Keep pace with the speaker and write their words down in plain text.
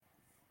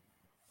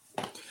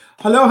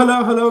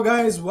Hello,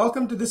 guys.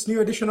 Welcome to this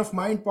new edition of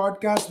Mind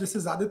Podcast. This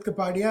is Aadit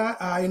Kapadia.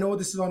 I know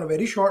this is on a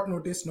very short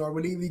notice.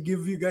 Normally, we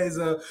give you guys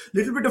a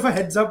little bit of a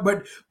heads up,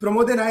 but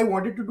Pramod and I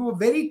wanted to do a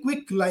very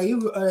quick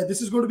live.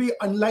 This is going to be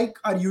unlike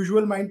our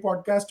usual Mind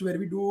Podcast where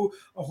we do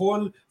a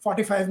whole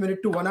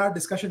 45-minute to 1 hour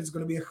discussion. It's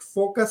going to be a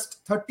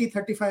focused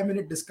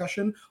 35-minute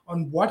discussion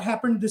on what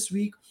happened this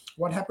week,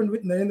 what happened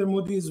with Narendra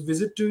Modi's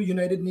visit to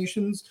United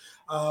Nations,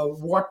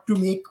 what to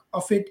make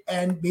of it,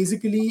 and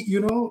basically,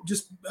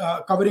 just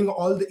covering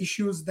all the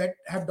issues that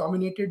have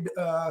dominated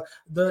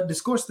the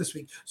discourse this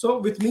week. So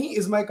with me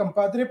is my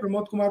compadre,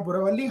 Pramod Kumar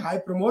Buravalli. Hi,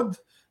 Pramod.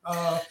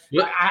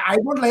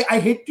 I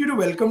hate you to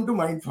welcome to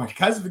Mind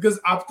Podcast because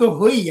आप तो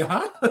हो ही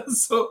यहाँ.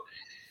 So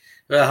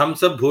हम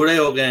सब बूढ़े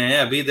हो गए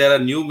हैं अभी. There are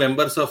new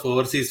members of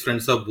Overseas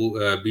Friends of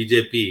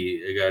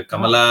BJP.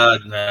 Kamala,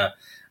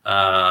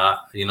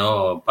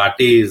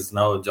 party is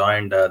now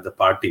joined the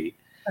party.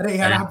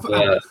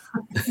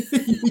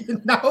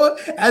 Now,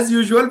 as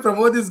usual,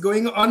 Pramod is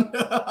going on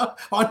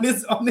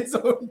his own.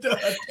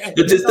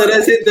 जिस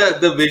तरह से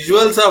the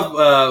visuals of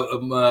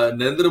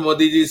Narendra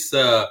Modi's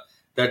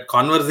that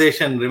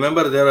conversation.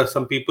 Remember, there are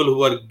some people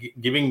who are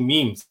giving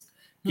memes.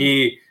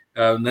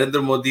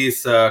 Narendra Modi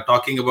is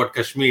talking about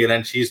Kashmir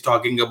and she's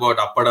talking about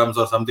appadams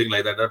or something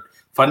like that.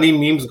 Funny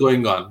memes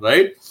going on,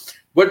 right?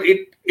 But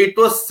it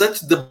was such,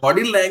 the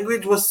body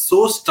language was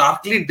so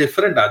starkly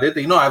different, Adit.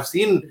 I've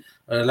seen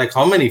like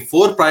how many?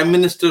 4 prime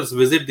ministers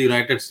visit the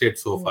United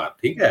States so far.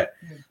 Okay?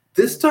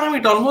 This time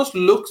it almost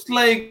looks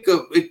like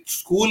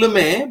school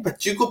mein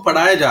bachchi ko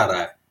padhaya ja raha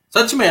hai.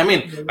 Such mein, I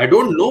mean, I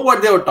don't know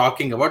what they were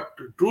talking about.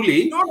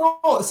 Truly, no.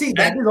 See,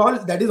 that is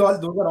all.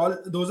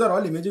 Those are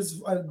all images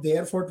are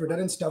there for Twitter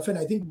and stuff. And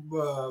I think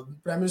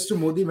Prime Minister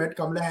Modi met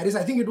Kamala Harris.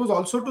 I think it was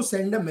also to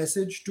send a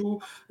message to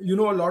a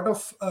lot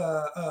of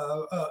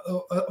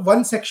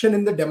one section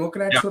in the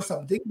Democrats or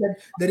something, that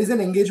there is an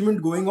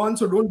engagement going on.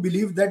 So don't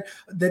believe that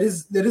there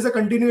is a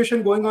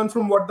continuation going on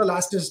from what the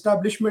last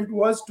establishment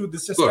was to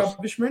this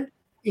establishment.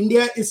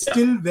 India is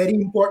still very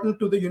important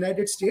to the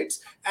United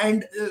States,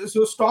 and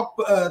so stop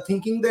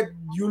thinking that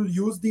you'll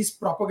use these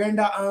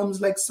propaganda arms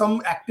like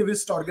some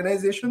activist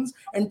organizations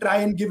and try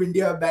and give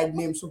India a bad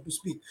name, so to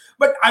speak.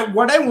 But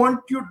what I want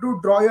you to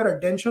draw your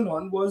attention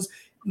on was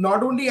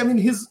not only,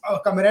 his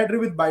camaraderie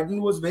with Biden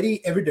was very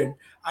evident.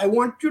 I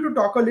want you to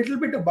talk a little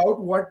bit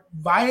about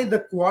why the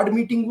Quad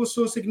meeting was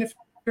so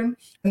significant. And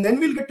then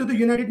we'll get to the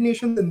United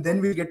Nations, and then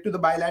we'll get to the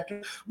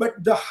bilateral.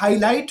 But the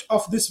highlight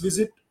of this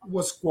visit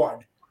was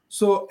Quad.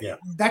 So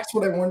that's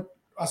what I want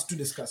us to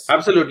discuss.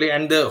 Absolutely.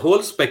 And the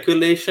whole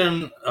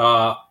speculation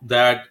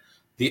that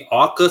the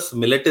AUKUS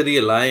military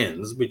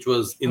alliance, which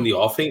was in the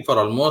offing for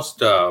almost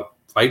 5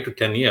 to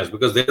 10 years,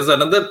 because there is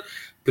another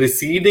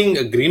preceding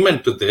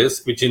agreement to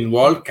this, which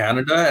involved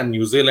Canada and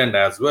New Zealand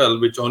as well,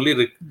 which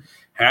only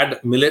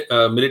had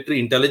military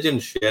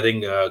intelligence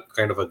sharing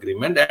kind of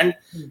agreement, and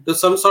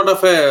there's some sort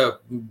of a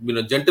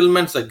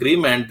gentleman's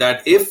agreement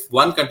that if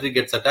one country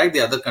gets attacked, the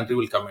other country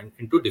will come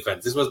into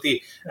defense. This was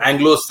the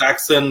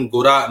Anglo-Saxon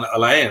Gora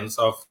alliance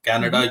of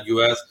Canada,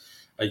 US,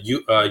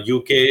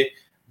 UK,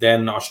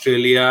 then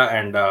Australia,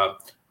 and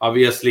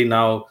obviously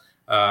now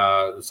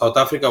South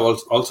Africa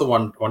also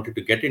wanted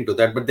to get into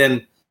that, but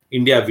then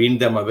India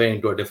weaned them away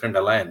into a different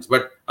alliance.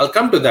 But I'll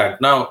come to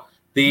that. Now,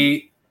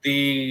 the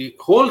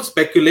whole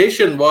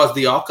speculation was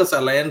the AUKUS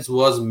alliance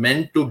was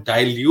meant to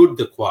dilute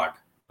the Quad,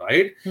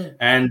 right?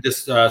 And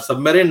this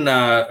submarine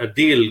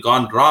deal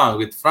gone wrong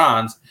with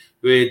France,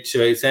 which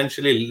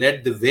essentially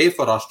led the way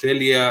for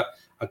Australia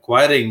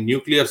acquiring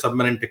nuclear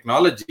submarine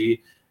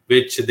technology,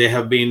 which they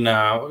have been,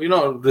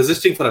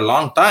 resisting for a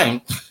long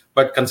time.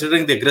 But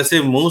considering the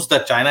aggressive moves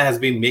that China has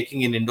been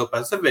making in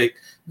Indo-Pacific,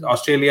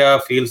 Australia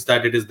feels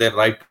that it is their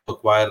right to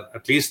acquire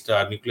at least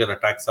nuclear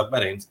attack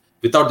submarines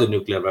without the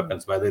nuclear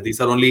weapons. By the way,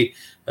 these are only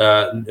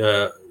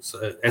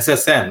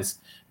SSNs,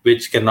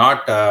 which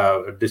cannot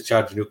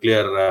discharge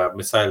nuclear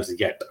missiles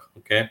yet.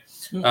 Okay,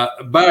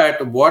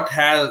 but what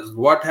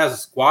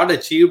has Quad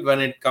achieved when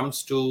it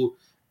comes to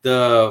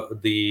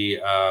the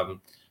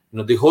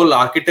whole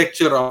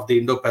architecture of the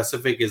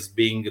Indo-Pacific is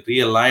being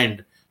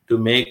realigned to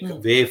make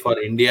way for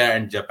India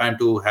and Japan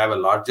to have a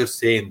larger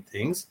say in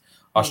things.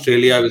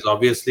 Australia is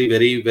obviously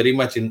very, very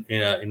much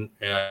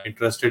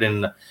interested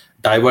in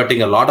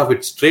diverting a lot of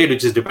its trade,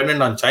 which is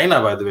dependent on China,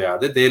 by the way.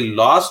 They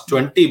lost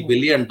 $20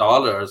 billion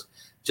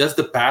just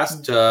the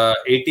past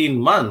 18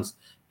 months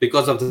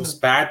because of the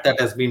spat that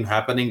has been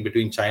happening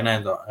between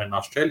China and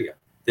Australia.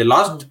 They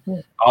lost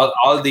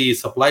all the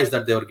supplies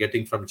that they were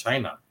getting from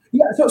China.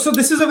 Yeah, so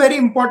this is a very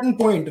important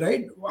point,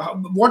 right?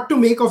 What to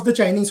make of the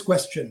Chinese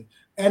question?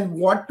 And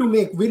what to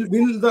make? Will it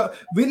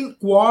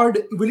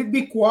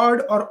be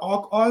Quad or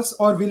AUKUS,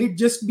 or will it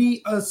just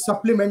be a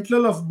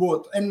supplemental of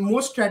both? And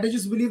most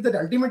strategists believe that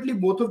ultimately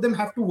both of them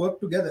have to work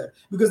together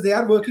because they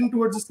are working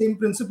towards the same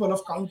principle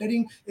of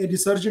countering a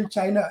resurgent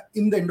China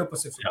in the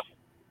Indo-Pacific. Yeah,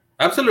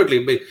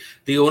 absolutely. But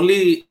the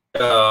only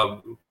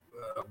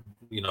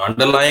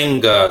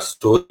underlying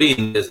story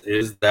in this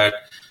is that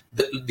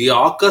the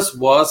AUKUS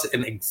was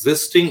an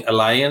existing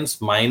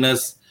alliance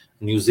minus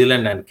New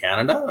Zealand and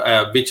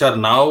Canada, which are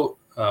now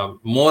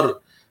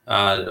more,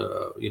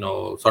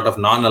 sort of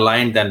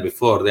non-aligned than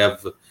before. They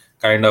have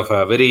kind of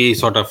a very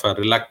sort of a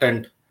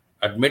reluctant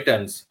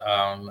admittance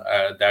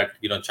that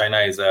China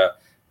is a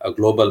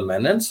global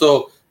menace.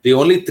 So the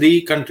only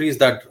three countries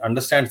that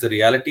understands the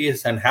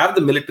realities and have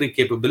the military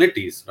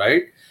capabilities,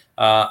 right,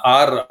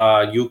 are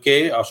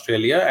UK,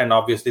 Australia, and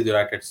obviously the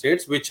United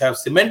States, which have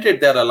cemented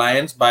their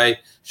alliance by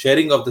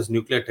sharing of this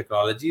nuclear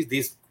technologies.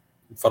 These,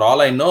 for all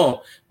I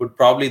know,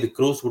 the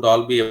crews would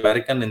all be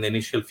American in the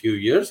initial few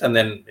years, and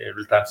then it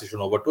will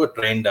transition over to a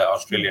trained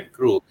Australian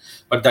crew.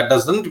 But that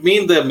doesn't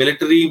mean the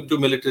military to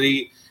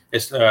military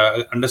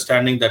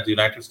understanding that the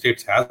United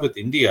States has with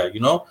India.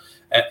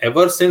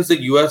 Ever since the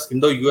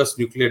Indo-US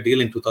nuclear deal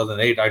in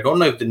 2008, I don't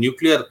know if the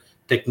nuclear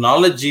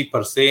technology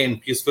per se in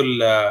peaceful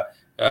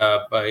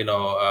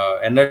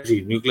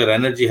nuclear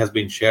energy has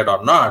been shared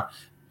or not,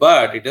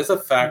 but it is a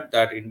fact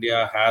that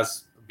India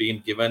has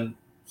been given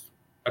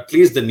at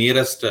least the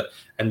nearest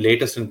and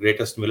latest and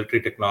greatest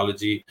military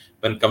technology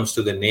when it comes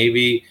to the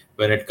Navy,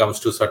 when it comes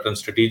to certain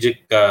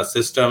strategic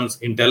systems,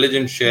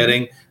 intelligence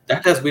sharing.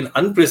 That has been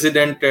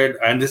unprecedented,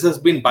 and this has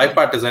been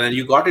bipartisan, and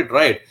you got it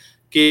right.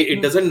 Okay,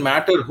 it doesn't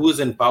matter who is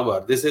in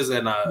power. This is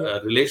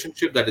a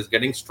relationship that is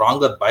getting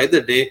stronger by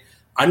the day,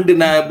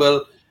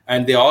 undeniable,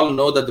 and they all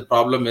know that the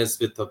problem is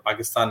with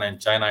Pakistan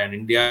and China and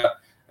India,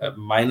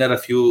 minus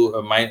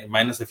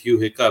a few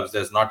hiccups.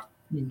 There's not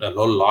a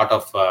whole lot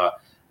of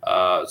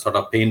sort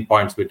of pain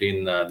points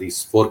between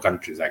these four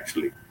countries,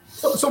 actually.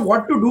 So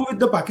what to do with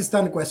the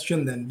Pakistan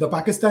question then? The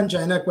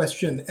Pakistan-China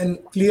question, and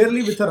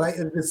clearly with the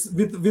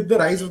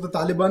rise of the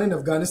Taliban in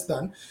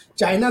Afghanistan,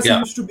 China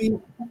seems to be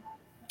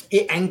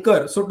a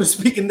anchor, so to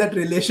speak, in that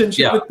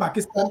relationship with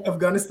Pakistan,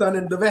 Afghanistan,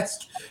 and the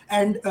West.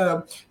 And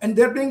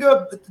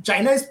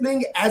China is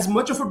playing as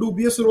much of a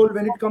dubious role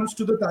when it comes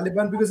to the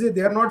Taliban, because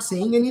they are not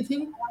saying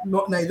anything,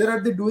 neither are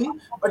they doing,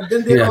 but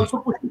then they're also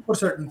pushing for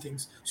certain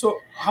things. So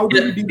how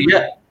do we deal with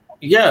that?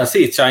 Yeah,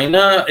 see,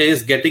 China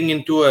is getting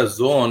into a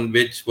zone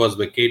which was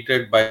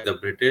vacated by the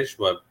British,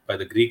 by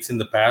the Greeks in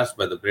the past,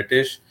 by the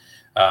British,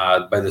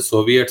 by the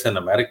Soviets and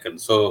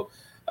Americans. So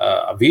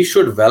we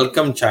should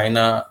welcome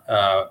China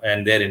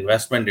and their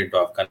investment into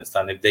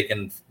Afghanistan. If they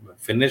can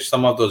finish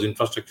some of those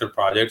infrastructure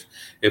projects,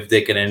 if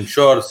they can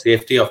ensure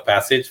safety of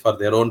passage for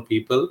their own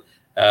people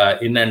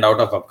in and out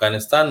of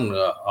Afghanistan,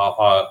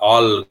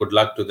 all good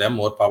luck to them,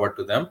 more power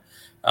to them.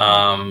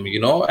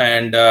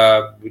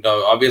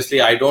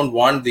 Obviously, I don't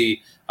want the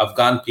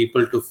Afghan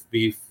people to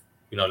be,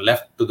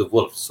 left to the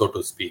wolves, so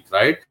to speak,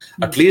 right?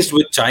 At least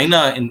with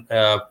China in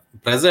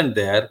present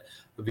there,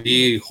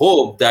 we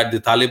hope that the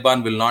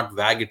Taliban will not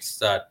wag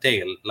its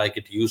tail like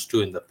it used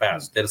to in the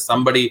past. There's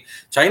somebody.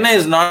 China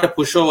is not a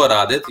pushover,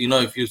 Adit.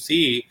 If you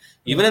see,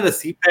 even in the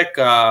CPEC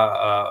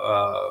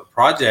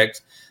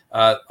projects,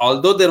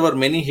 although there were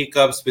many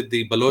hiccups with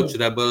the Baloch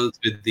rebels,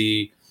 with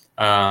the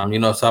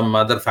some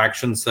other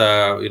factions,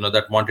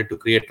 that wanted to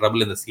create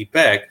trouble in the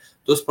CPEC,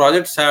 those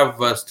projects have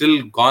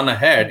still gone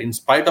ahead in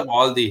spite of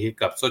all the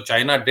hiccups. So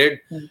China did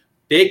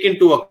take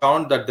into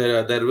account that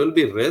there will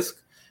be risk.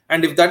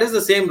 And if that is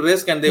the same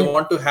risk and they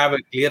want to have a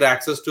clear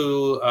access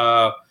to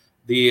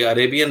the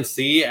Arabian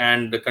Sea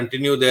and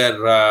continue their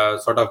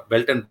sort of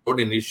Belt and Road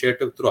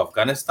initiative through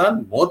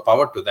Afghanistan, more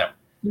power to them.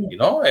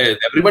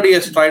 Everybody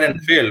has tried and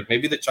failed.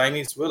 Maybe the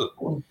Chinese will.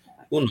 Who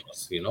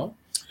knows,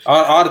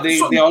 Or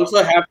they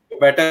also have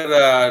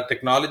better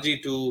technology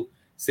to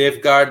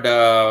safeguard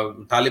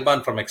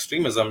Taliban from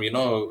extremism.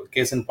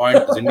 Case in point,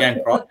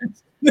 Xinjiang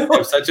province.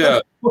 Such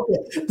a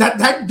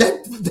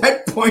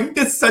that point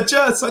is such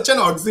an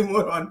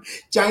oxymoron.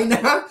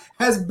 China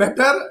has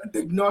better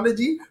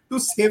technology to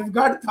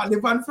safeguard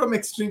Taliban from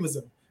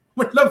extremism.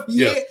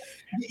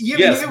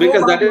 Yes,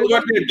 because that is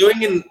what they're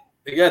doing in.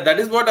 Yeah, that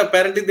is what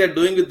apparently they're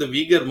doing with the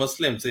Uyghur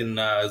Muslims in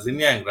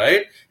Xinjiang,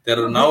 right?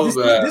 There are now.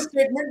 This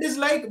statement is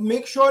like,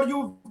 make sure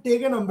you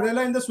take an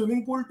umbrella in the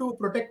swimming pool to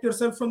protect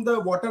yourself from the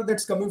water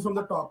that's coming from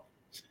the top,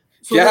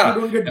 so that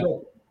you don't get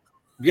wet.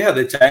 Yeah,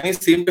 the Chinese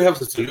seem to have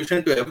a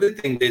solution to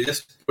everything. They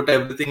just put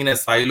everything in a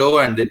silo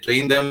and they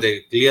train them.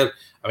 They clear.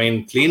 I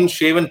mean,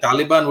 clean-shaven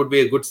Taliban would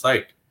be a good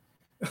sight.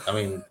 I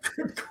mean,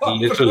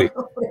 literally.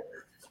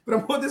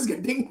 Pramod is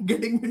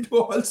getting into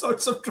all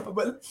sorts of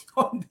trouble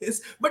on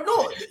this, but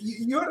no,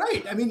 you're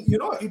right. I mean,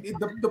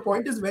 the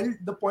point is well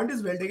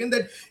taken.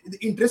 That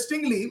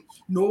interestingly,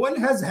 no one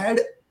has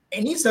had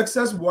any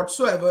success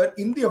whatsoever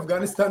in the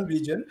Afghanistan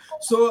region.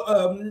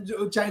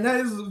 So China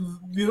is,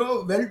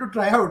 well to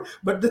try out.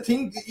 But the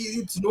thing,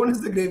 it's known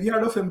as the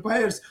graveyard of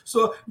empires.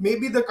 So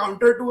maybe the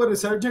counter to a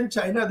resurgent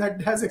China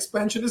that has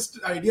expansionist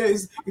idea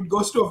is it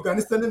goes to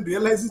Afghanistan and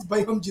realizes,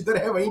 bhai, hum jidhar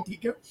hai wahi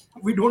theek hai.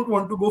 We don't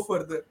want to go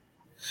further.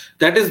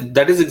 That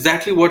is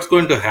exactly what's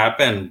going to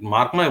happen.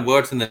 Mark my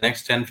words, in the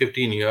next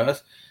 10-15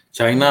 years,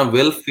 China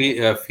will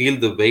feel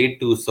the weight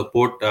to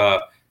support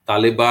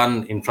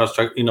Taliban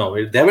infrastructure.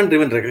 They haven't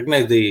even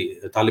recognized the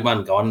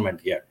Taliban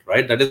government yet,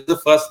 right? That is the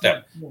first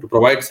step, to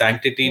provide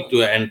sanctity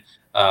to and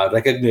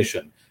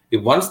recognition.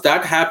 If once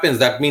that happens,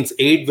 that means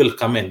aid will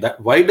come in.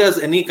 Why does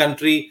any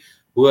country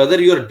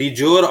whether you're de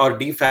jure or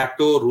de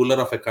facto ruler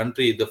of a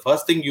country, the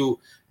first thing you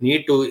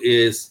need to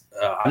is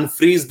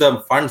unfreeze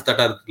the funds that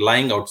are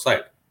lying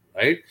outside,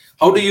 right?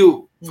 How do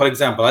you, for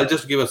example, I'll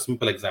just give a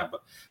simple example.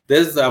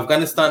 There's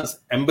Afghanistan's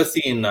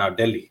embassy in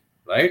Delhi,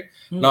 right?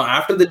 Now,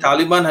 after the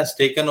Taliban has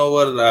taken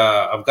over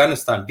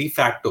Afghanistan de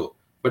facto,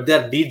 but they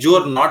are de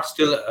jure, not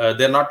still,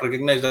 they're not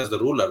recognized as the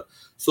ruler.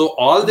 So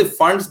all the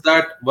funds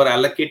that were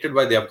allocated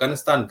by the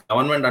Afghanistan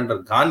government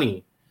under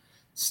Ghani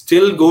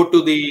still go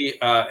to the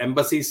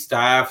embassy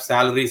staff,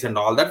 salaries and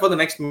all that for the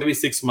next maybe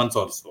 6 months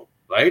or so,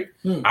 right?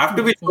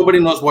 After which nobody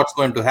knows what's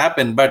going to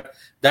happen. But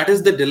that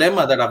is the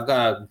dilemma that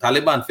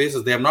Taliban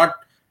faces. They have not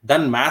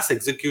done mass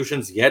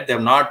executions yet. They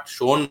have not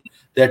shown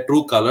their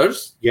true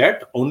colors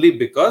yet, only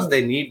because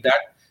they need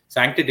that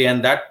sanctity.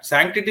 And that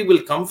sanctity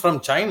will come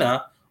from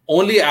China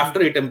only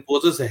after it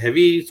imposes a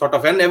heavy sort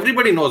of, and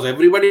everybody knows,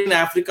 everybody in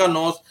Africa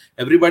knows,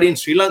 everybody in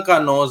Sri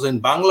Lanka knows,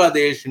 in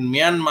Bangladesh, in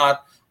Myanmar,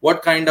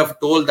 what kind of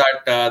toll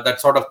that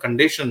that sort of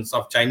conditions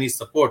of Chinese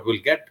support will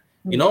get,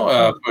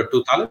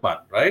 to Taliban,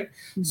 right?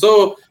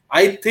 So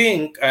I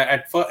think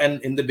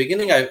and in the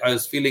beginning, I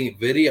was feeling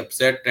very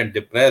upset and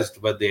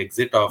depressed by the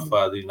exit of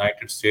the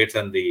United States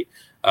and the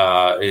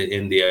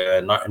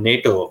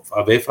NATO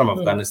away from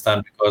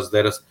Afghanistan, because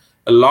there is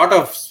a lot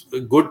of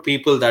good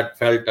people that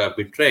felt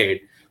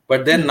betrayed.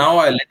 But then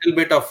now a little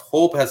bit of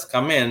hope has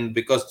come in,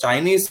 because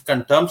Chinese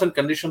terms and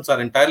conditions are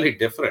entirely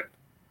different.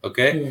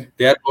 Okay,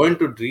 they are going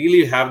to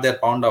really have their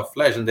pound of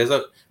flesh, and there's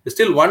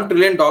still $1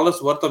 trillion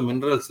worth of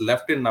minerals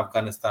left in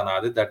Afghanistan,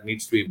 Adit, that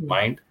needs to be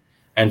mined,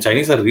 and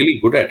Chinese are really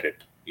good at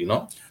it.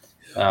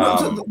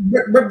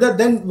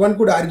 Then one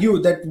could argue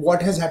that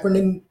what has happened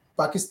in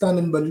Pakistan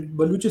and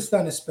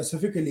Baluchistan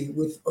specifically,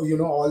 with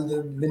all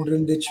the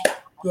mineral rich,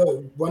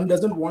 one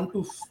doesn't want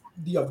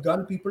the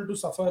Afghan people to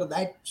suffer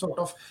that sort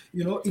of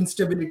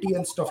instability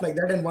and stuff like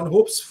that, and one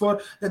hopes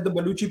for that the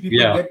Baluchi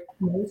people get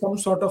some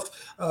sort of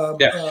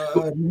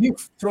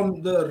relief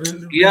from the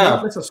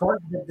relentless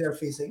assault that they are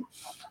facing.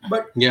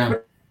 But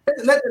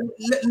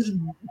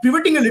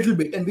pivoting a little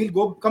bit, and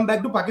we'll come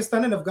back to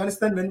Pakistan and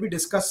Afghanistan when we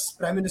discuss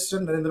Prime Minister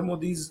Narendra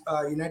Modi's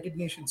United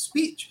Nations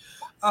speech.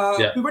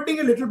 Pivoting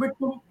a little bit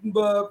to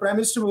Prime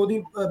Minister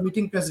Modi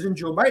meeting President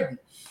Joe Biden.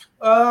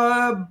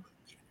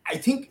 I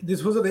think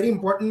this was a very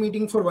important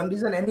meeting for one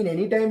reason. I mean,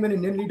 anytime an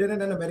Indian leader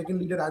and an American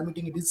leader are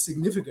meeting, it is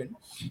significant.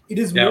 It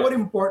is more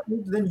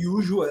important than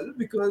usual,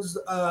 because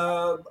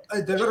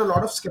there were a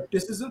lot of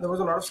skepticism. There was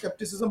a lot of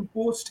skepticism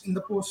in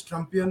the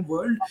post-Trumpian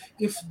world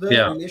if the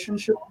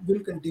relationship will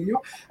continue.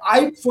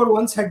 I, for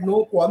once, had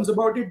no qualms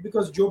about it,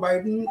 because Joe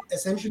Biden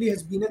essentially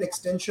has been an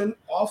extension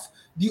of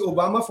the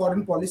Obama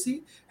foreign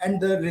policy, and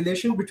the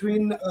relation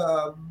between,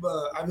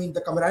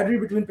 the camaraderie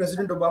between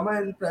President Obama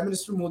and Prime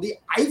Minister Modi,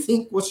 I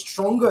think, was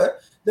stronger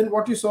than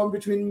what you saw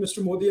between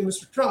Mr. Modi and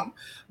Mr. Trump.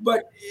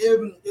 But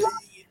the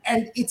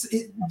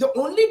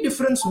only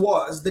difference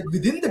was that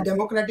within the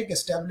Democratic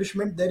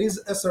establishment, there is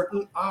a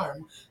certain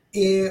arm,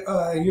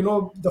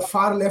 the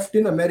far left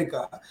in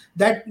America,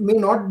 that may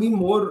not be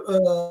more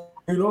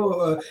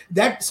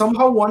that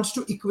somehow wants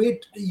to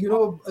equate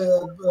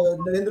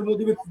Narendra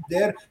Modi with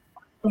their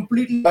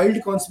completely wild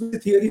conspiracy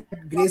theory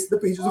that grace the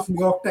pages of New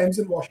York Times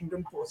and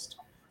Washington Post.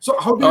 So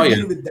how do you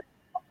deal with that?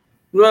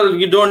 Well,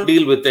 you don't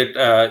deal with it,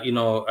 you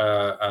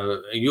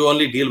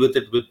only deal with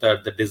it with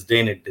the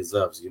disdain it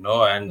deserves,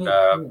 and,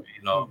 Prime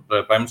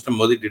Minister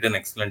Modi did an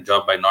excellent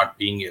job by not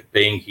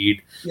paying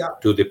heed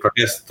to the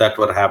protests that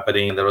were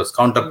happening. There was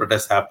counter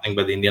protests happening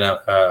by the Indian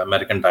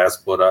American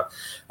diaspora.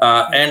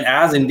 And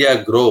as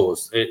India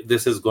grows,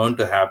 this is going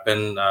to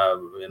happen. A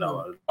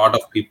lot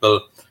of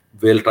people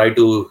will try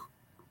to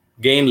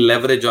gain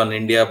leverage on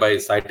India by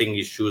citing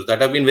issues that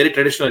have been very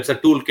traditional. It's a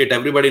toolkit.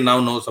 Everybody now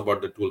knows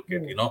about the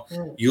toolkit.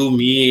 You,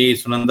 me,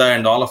 Sunanda,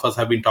 and all of us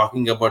have been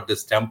talking about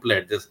this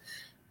template, this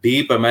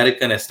deep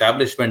American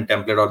establishment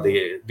template, or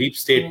the deep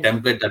state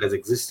template that has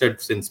existed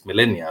since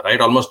millennia,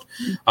 right? Almost,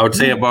 I would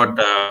say, about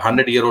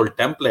 100-year-old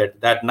template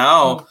that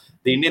now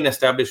the Indian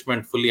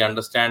establishment fully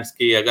understands.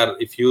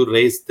 If you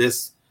raise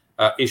this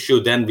issue,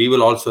 then we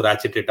will also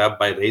ratchet it up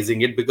by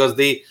raising it, because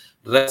the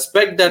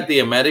respect that the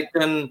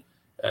American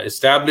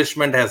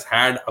establishment has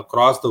had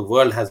across the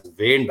world has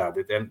waned,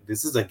 Adit. And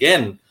this is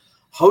again,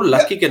 how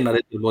lucky can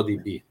Narendra Modi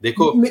be?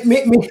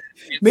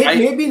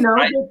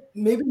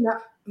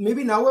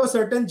 Maybe now a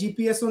certain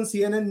GPS on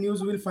CNN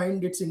News will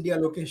find its India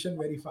location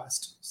very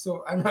fast.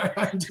 So I'm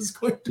just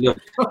going to.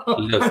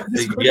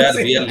 We are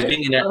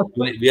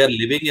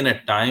living in a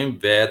time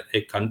where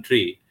a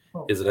country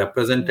is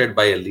represented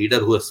by a leader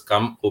who has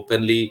come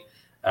openly.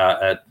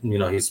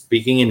 He's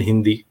speaking in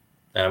Hindi.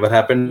 Never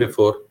happened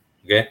before.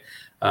 Okay.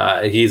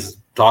 He's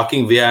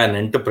talking via an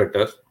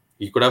interpreter.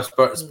 He could have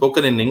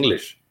spoken in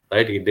English,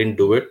 right? He didn't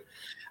do it.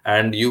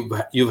 And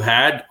you've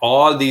had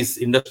all these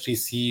industry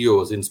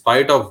CEOs, in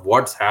spite of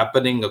what's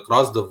happening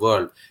across the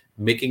world,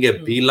 making a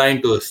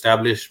beeline to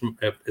establishment,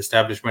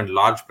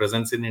 large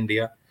presence in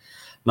India.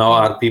 Now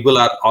our people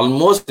are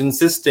almost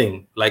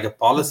insisting like a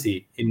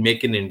policy in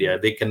Make in India.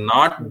 They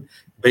cannot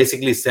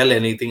basically sell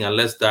anything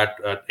unless that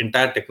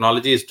entire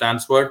technology is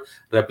transferred,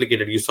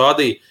 replicated. You saw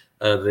the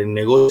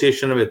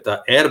negotiation with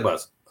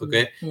Airbus.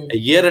 Okay, a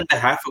year and a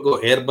half ago,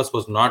 Airbus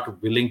was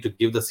not willing to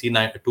give the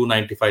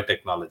C295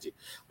 technology.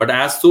 But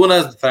as soon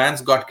as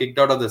France got kicked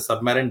out of the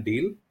submarine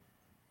deal,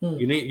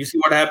 you see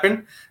what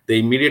happened? They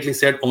immediately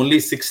said only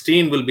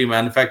 16 will be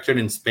manufactured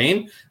in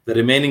Spain, the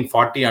remaining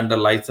 40 under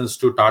license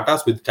to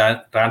Tatas with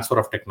transfer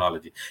of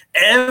technology.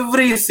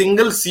 Every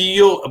single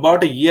CEO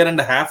about a year and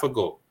a half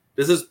ago,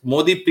 this is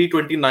Modi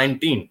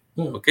pre-2019,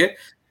 okay?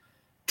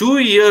 2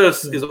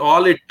 years is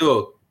all it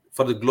took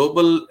for the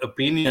global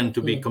opinion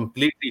to be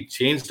completely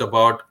changed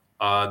about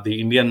the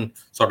Indian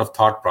sort of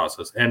thought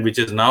process, and which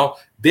is now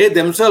they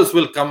themselves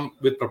will come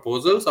with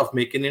proposals of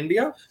Make in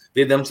India.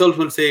 They themselves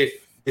will say,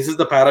 this is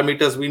the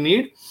parameters we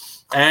need,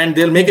 and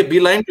they'll make a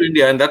beeline to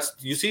India. And that's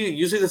you see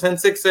the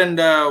Sensex and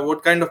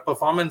what kind of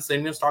performance the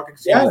Indian Stock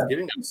Exchange is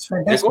giving. It's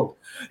fantastic.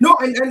 No,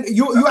 and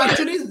you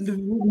actually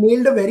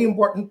nailed a very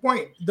important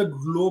point. The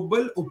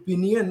global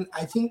opinion,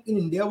 I think, in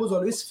India was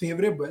always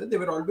favorable. They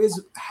were always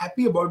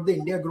happy about the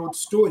India growth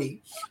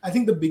story. I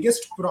think the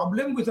biggest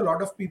problem with a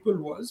lot of people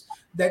was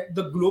that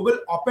the global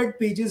op-ed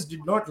pages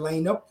did not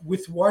line up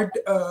with what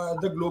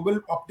the global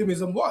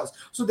optimism was.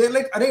 So they're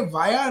like,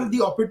 why are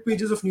the op-ed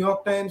pages of New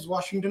York Times,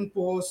 Washington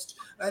Post,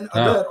 and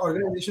other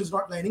organizations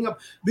not lining up?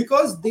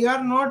 Because they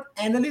are not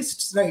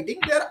analysts writing,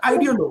 they are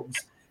ideologues.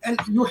 And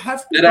you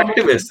have to. They're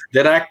activists.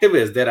 They're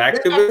activists.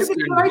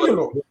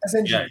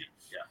 Essentially.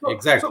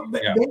 Exactly.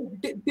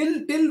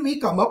 Till we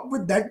come up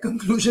with that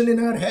conclusion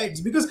in our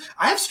heads, because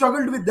I have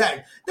struggled with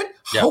that.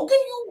 How can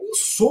you be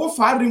so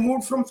far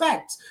removed from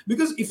facts?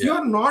 Because if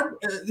you're not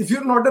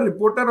a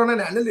reporter or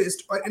an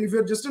analyst, and if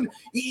you're just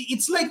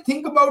it's like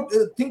think about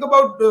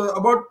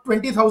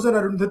 20,000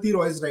 Arundhati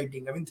Roy's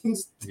writing. I mean,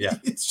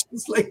 it's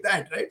just like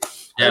that, right?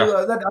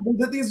 That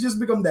Arundhati has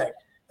just become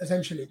that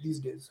essentially these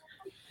days.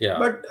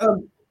 But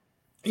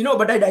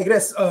but I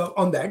digress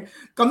on that.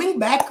 Coming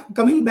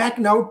back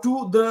now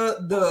to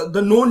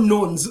the known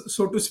knowns,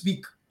 so to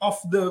speak, of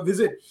the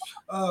visit.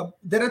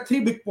 There are 3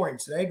 big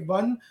points, right?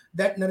 One,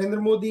 that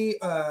Narendra Modi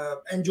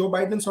and Joe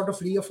Biden sort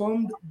of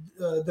reaffirmed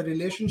the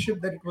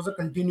relationship, that it was a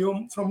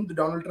continuum from the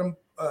Donald Trump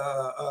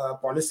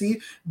policy,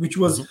 which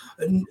was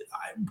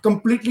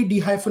completely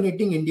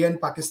dehyphenating India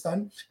and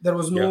Pakistan. There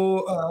was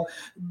no,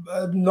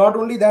 not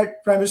only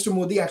that, Prime Minister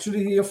Modi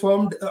actually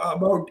reaffirmed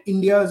about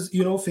India's,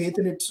 faith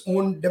in its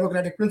own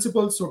democratic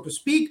principles, so to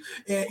speak.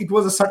 It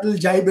was a subtle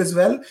jibe as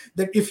well,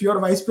 that if your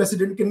vice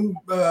president can,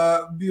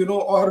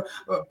 or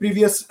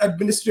previous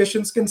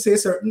administrations can say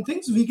certain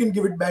things, we can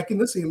give it back in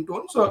the same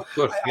tone. So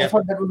I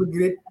thought that was a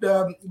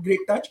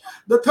great touch.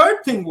 The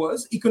third thing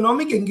was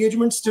economic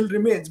engagement still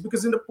remains,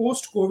 because in the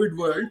post-COVID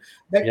world,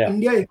 that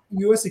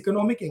India-US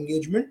economic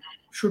engagement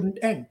shouldn't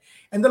end.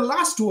 And the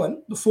last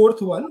one, the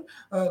fourth one,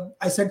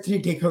 I said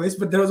 3 takeaways,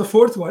 but there was a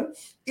fourth one,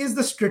 is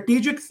the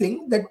strategic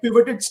thing that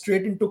pivoted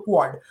straight into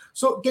Quad.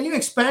 So can you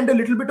expand a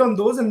little bit on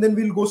those, and then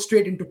we'll go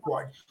straight into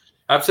Quad?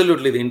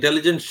 Absolutely. The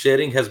intelligence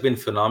sharing has been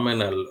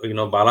phenomenal.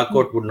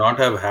 Balakot would not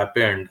have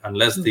happened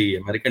unless the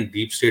American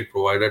deep state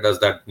provided us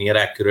that near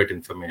accurate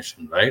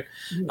information, right?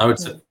 Now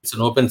it's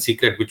an open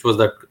secret, which was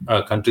that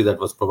country that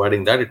was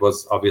providing that. It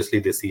was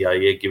obviously the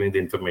CIA giving the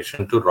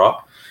information to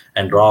RAW,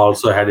 and RAW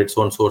also had its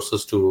own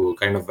sources to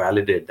kind of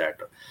validate that.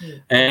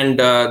 And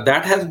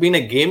that has been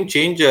a game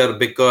changer,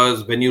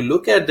 because when you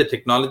look at the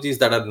technologies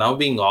that are now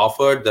being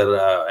offered,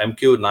 the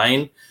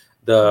MQ-9,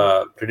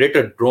 the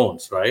Predator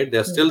drones, right?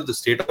 They're still the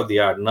state of the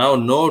art. Now,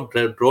 no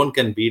drone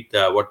can beat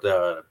what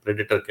the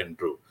Predator can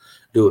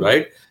do,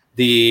 right?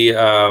 The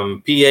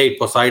P-8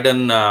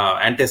 Poseidon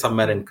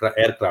anti-submarine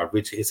aircraft,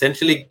 which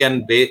essentially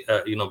can be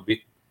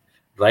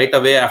right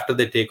away after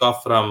they take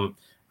off from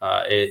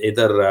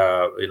either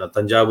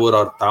Tanjavur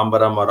or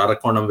Tambaram or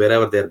Arakonam,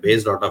 wherever they're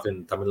based out of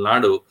in Tamil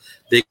Nadu,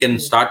 they can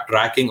start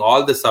tracking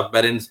all the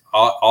submarines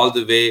all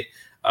the way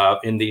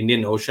in the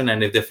Indian Ocean.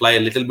 And if they fly a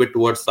little bit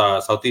towards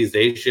Southeast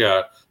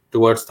Asia,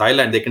 towards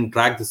Thailand, they can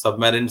track the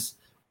submarines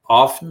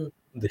off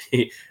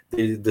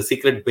the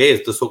secret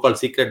base, the so-called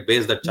secret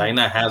base that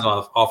China has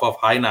off of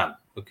Hainan.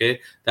 Okay,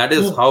 that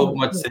is how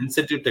much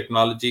sensitive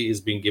technology is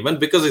being given,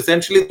 because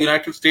essentially the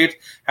United States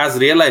has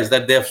realized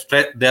that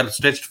they're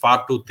stretched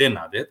far too thin,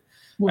 Adit,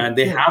 and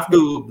they have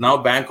to now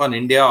bank on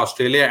India,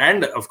 Australia,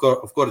 and of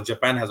course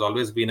Japan has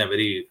always been a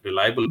very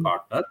reliable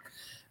partner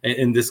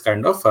in this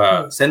kind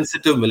of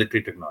sensitive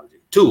military technology.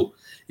 2,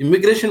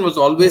 immigration was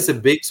always a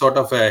big sort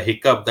of a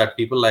hiccup that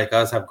people like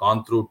us have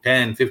gone through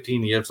 10,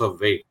 15 years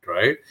of wait,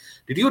 right?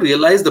 Did you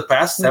realize the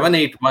past 7,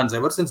 8 months,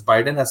 ever since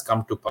Biden has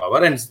come to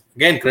power, and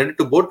again, credit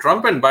to both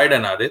Trump and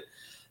Biden, Adit,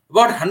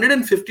 about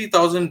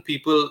 150,000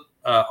 people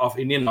of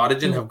Indian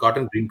origin have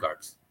gotten green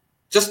cards.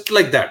 Just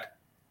like that.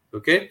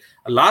 Okay?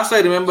 Last I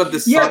remember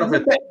this sort of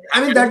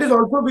that is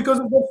also because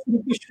of the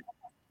freakish.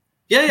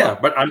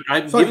 But I'm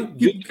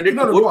giving credit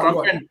to both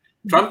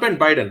Trump and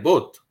Biden,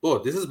 both.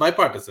 This is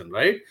bipartisan,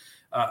 right?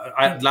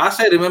 Last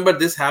I remember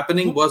this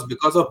happening was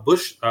because of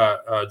Bush,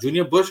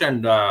 Junior Bush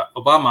and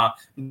Obama.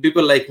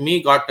 People like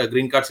me got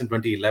green cards in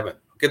 2011.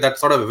 Okay, that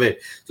sort of a way.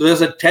 So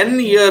there's a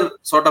 10-year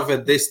sort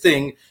of this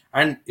thing,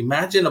 and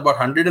imagine about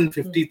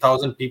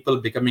 150,000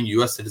 people becoming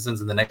US citizens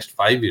in the next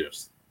 5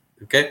 years.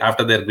 Okay,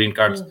 after their green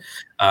cards,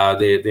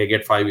 they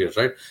get 5 years,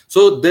 right?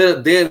 So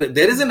there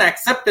is an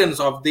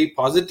acceptance of the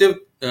positive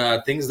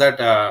things that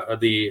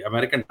the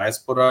American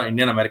diaspora,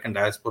 Indian American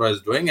diaspora,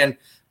 is doing, and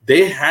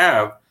they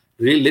have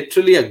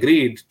literally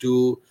agreed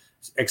to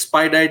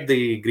expedite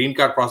the green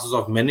card process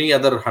of many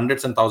other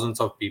hundreds and thousands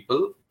of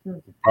people,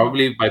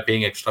 probably by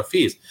paying extra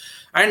fees.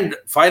 And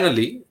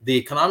finally, the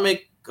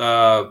economic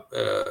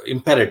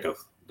imperative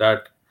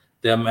that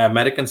the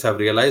Americans have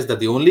realized that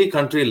the only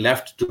country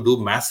left to do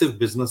massive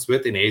business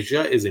with in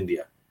Asia is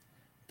India.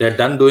 They're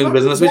done doing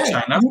business with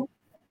China.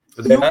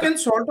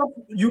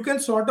 You can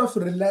sort of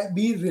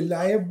be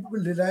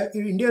reliable.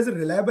 India is a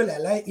reliable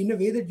ally in a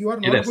way that you are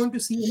not going to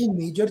see any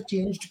major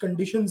changed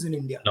conditions in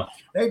India. No.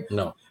 Right?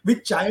 No.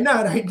 With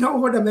China right now,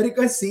 what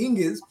America is saying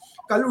is,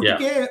 कल उठ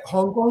के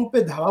Hong Kong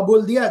पे धावा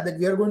बोल दिया that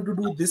we are going to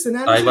do this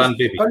analysis.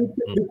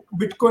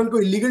 Bitcoin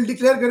को illegal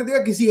declare कर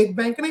दिया किसी एक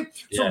बैंक ने.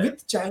 So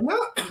with China,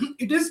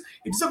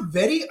 it's a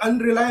very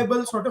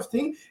unreliable sort of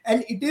thing,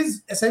 and it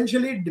is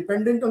essentially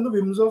dependent on the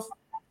whims of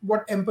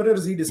what Emperor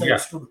Xi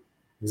decides to do.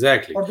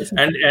 Exactly.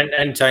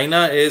 And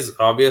China is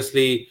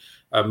obviously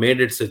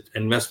made its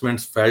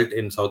investments felt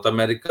in South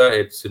America.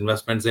 Its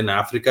investments in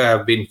Africa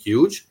have been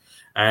huge.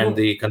 And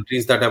the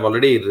countries that have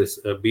already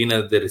been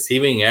at the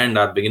receiving end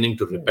are beginning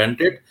to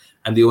repent it.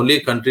 And the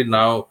only country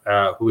now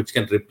which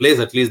can replace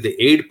at least the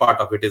aid part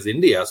of it is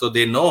India. So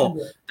they know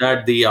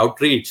that the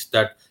outreach,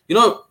 that,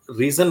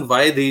 reason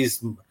why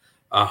these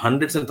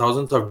hundreds and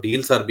thousands of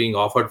deals are being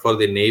offered for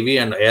the Navy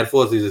and Air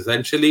Force is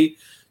essentially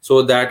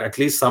so that at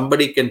least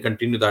somebody can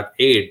continue that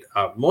aid.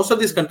 Most of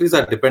these countries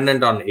are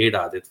dependent on aid,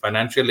 Aadit,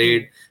 financial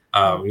aid.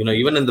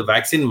 Even in the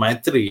vaccine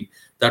Maitri,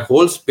 that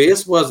whole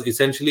space was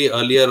essentially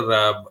earlier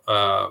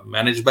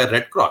managed by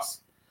Red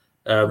Cross,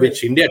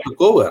 which India took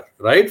over,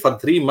 right? For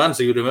 3 months.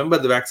 So you remember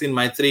the vaccine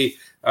Maitri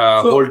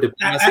whole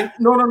diplomacy?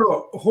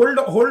 No. Hold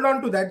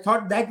on to that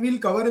thought. That we'll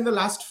cover in the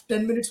last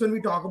 10 minutes when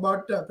we talk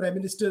about Prime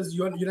Minister's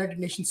United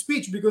Nations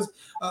speech, because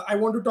I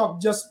want to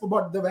talk just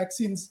about the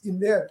vaccines in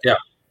there. Yeah.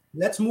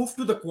 Let's move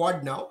to the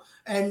Quad now,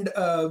 and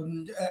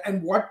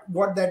what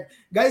that,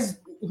 guys,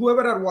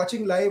 whoever are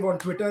watching live on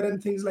Twitter and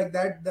things like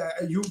that,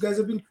 you guys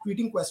have been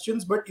tweeting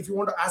questions. But if you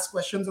want to ask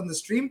questions on the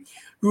stream,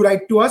 do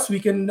write to us. We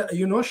can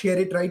share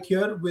it right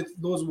here with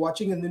those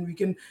watching, and then we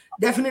can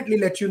definitely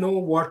let you know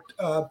what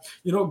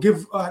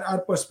give our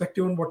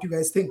perspective on what you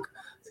guys think.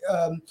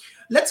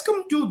 Let's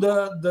come to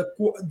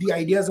the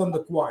ideas on the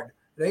Quad,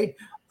 right?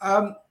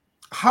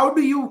 How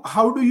do you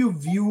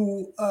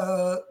view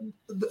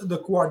the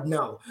Quad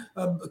now?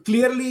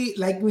 Clearly,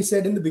 like we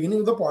said in the beginning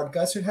of the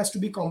podcast, it has to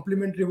be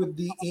complementary with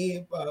the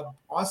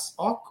AUKUS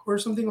or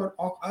something, or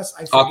AUKUS.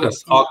 I forget.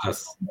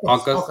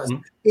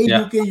 AUKUS.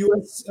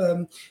 UK-US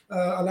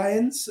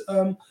alliance.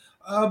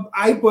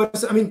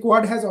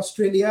 Quad has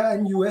Australia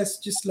and US,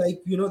 just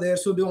like there.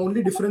 So the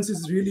only difference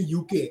is really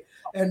UK.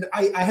 And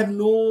I have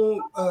no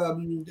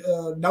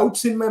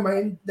doubts in my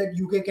mind that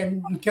UK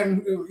can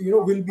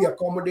will be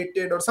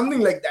accommodated or something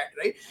like that,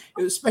 right?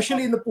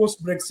 Especially in the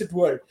post-Brexit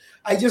world.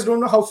 I just don't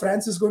know how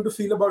France is going to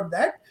feel about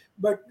that,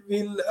 but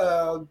we'll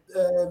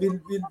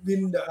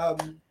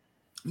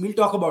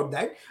talk about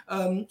that.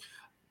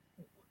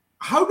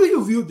 How do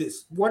you view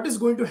this? What is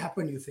going to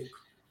happen, you think?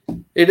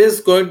 It is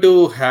going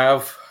to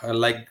have,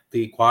 like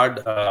the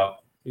Quad,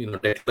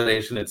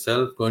 declaration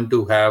itself, going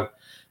to have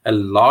a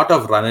lot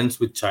of run-ins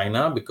with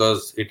China,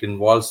 because it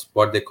involves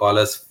what they call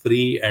as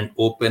free and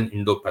open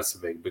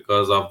Indo-Pacific,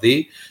 because of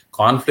the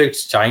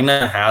conflicts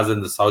China has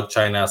in the South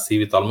China Sea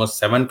with almost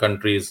 7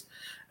 countries,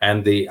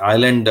 and the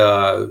island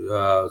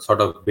sort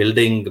of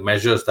building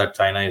measures that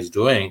China is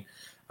doing.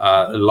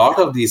 A lot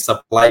of these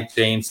supply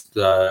chains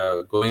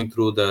going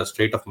through the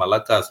Strait of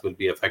Malacca will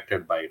be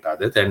affected by it,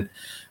 Adit.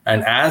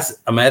 And as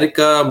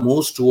America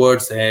moves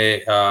towards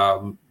a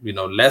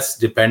less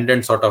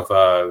dependent sort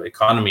of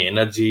economy,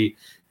 energy,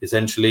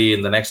 essentially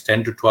in the next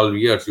 10 to 12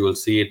 years, you will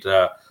see it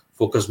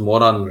focus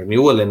more on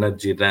renewable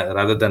energy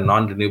rather than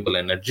non-renewable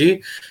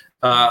energy.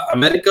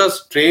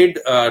 America's trade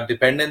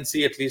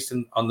dependency, at least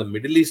on the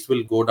Middle East,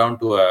 will go down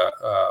to a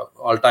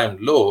all-time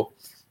low.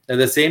 At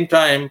the same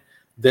time,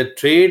 the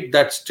trade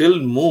that still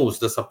moves,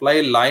 the supply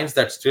lines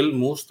that still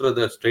moves through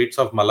the Straits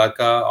of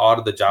Malacca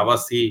or the Java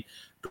Sea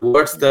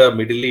towards the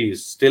Middle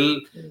East, still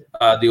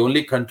the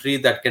only country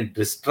that can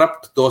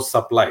disrupt those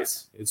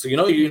supplies. So,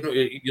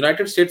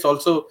 United States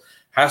also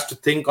has to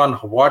think on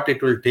what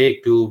it will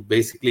take to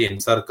basically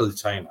encircle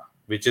China,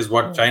 which is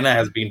what China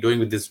has been doing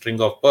with this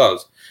string of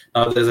pearls.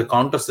 Now, there's a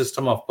counter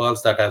system of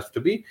pearls that has to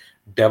be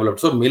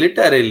developed. So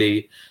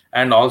militarily,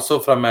 and also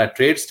from a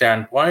trade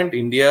standpoint,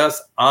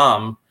 India's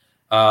arm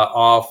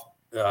of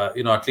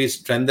at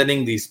least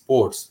strengthening these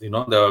ports,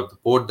 the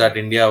port that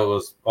India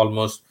was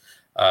almost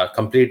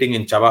completing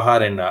in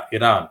Chabahar in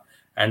Iran,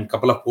 and a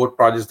couple of port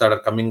projects that are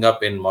coming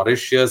up in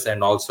Mauritius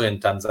and also in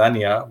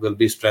Tanzania will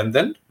be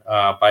strengthened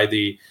by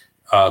the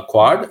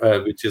Quad,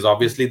 which is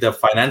obviously the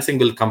financing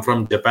will come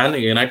from Japan. The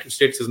United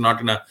States is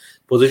not in a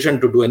position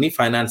to do any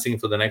financing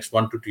for the next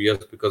 1 to 2 years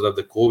because of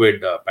the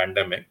COVID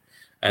pandemic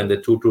and the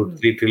 $2 to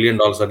 $3 trillion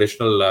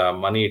additional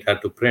money it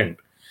had to print.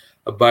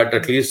 But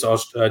at least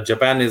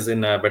Japan is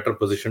in a better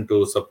position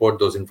to support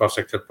those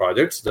infrastructure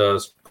projects,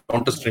 the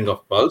counter string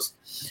of pearls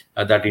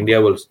that India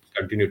will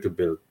continue to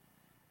build.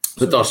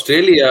 With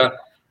Australia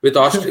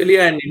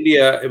and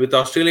India,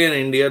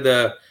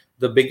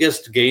 the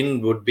biggest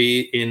gain would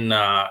be in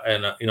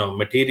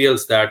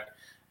materials that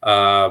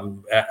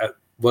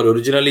were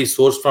originally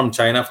sourced from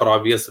China for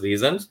obvious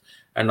reasons,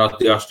 and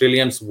the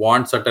Australians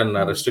want certain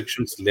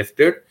restrictions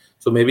lifted.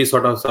 So maybe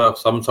some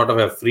sort of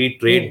a free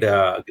trade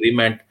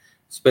agreement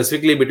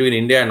specifically between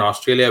India and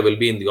Australia will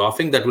be in the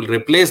offing that will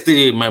replace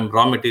the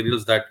raw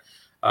materials that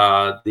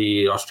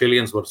the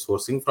Australians were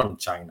sourcing from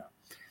China.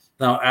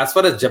 Now, as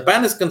far as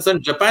Japan is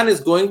concerned, Japan is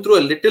going through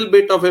a little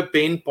bit of a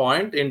pain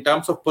point in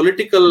terms of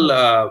political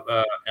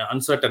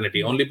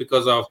uncertainty, only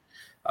because of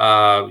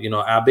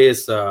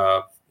Abe's.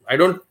 I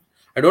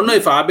don't know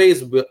if Abe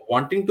is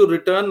wanting to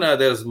return.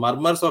 There's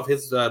murmurs of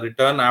his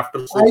return after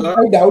Suga.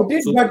 I doubt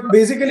it, but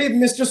basically,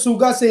 Mr.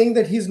 Suga saying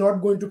that he's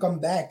not going to come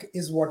back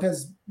is what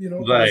has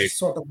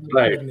sort of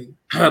happening.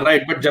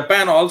 Right. But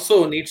Japan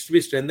also needs to be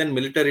strengthened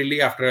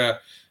militarily after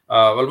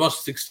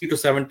almost 60 to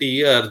 70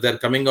 years. They're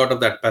coming out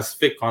of that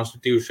pacifist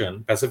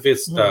constitution,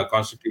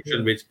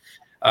 which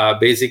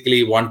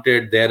basically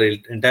wanted their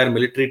entire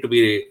military to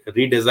be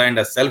redesigned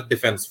as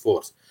self-defense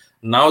force.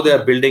 Now they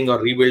are building or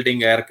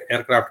rebuilding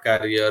aircraft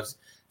carriers.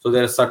 So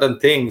there are certain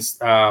things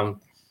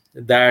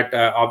that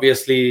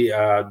obviously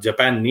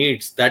Japan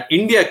needs that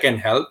India can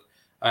help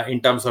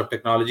in terms of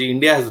technology.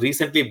 India has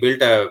recently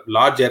built a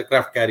large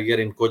aircraft carrier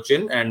in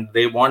Cochin, and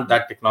they want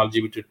that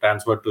technology to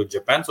transfer to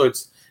Japan. So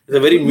it's a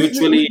very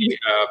mutually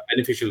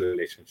beneficial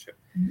relationship.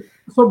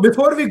 So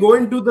before we go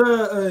into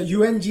the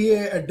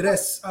UNGA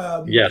address,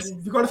 yes,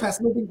 we got a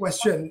fascinating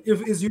question.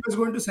 Is US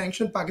going to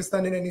sanction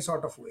Pakistan in any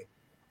sort of way?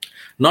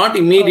 Not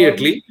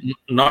immediately.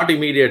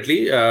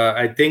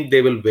 I think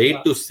they will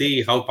wait to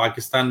see how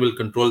Pakistan will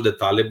control the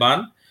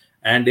Taliban.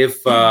 And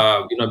if,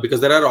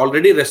 because there are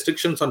already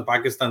restrictions on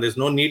Pakistan, there's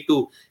no need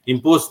to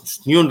impose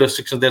new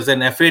restrictions. There's an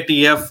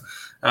FATF,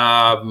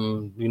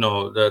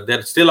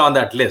 they're still on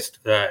that list.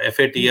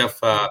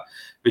 FATF,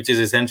 which is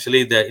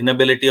essentially the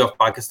inability of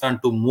Pakistan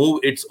to move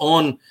its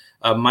own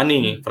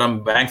money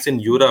from banks in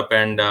Europe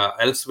and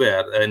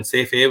elsewhere in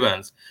safe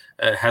havens.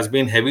 Has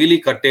been heavily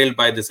curtailed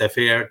by this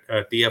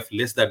FATF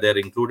list that they're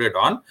included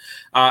on.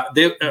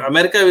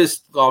 America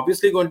is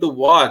obviously going to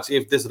watch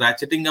if this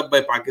ratcheting up by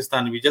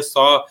Pakistan. We just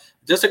saw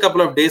just a couple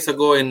of days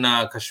ago in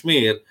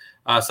Kashmir,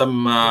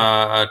 some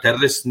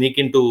terrorists sneak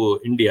into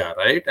India,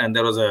 right? And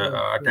there was an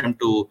attempt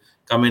to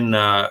come in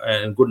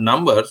good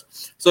numbers.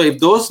 So if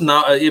those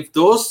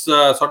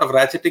sort of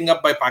ratcheting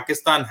up by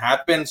Pakistan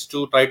happens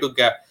to try to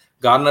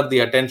garner the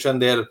attention,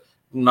 they're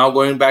now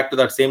going back to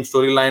that same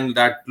storyline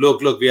that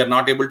look, we are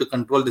not able to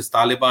control this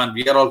Taliban.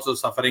 We are also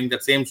suffering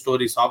that same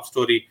story, sob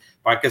story.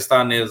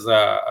 Pakistan is,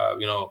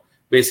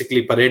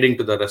 basically parading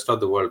to the rest of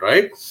the world,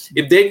 right?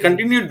 If they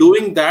continue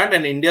doing that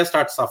and India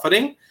starts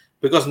suffering,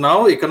 because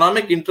now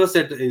economic interest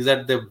is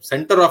at the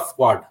center of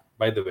Quad,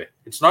 by the way.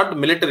 It's not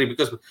military,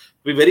 because to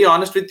be very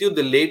honest with you,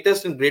 the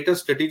latest and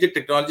greatest strategic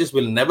technologies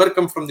will never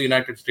come from the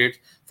United States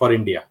for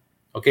India.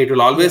 Okay, it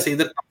will always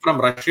either come from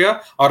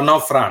Russia or now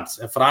France.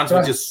 France,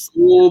 which is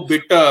so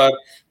bitter,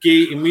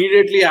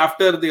 immediately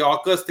after the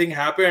AUKUS thing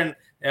happened,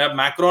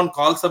 Macron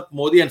calls up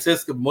Modi and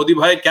says, "Modi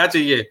bhai, kya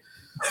chahiye?"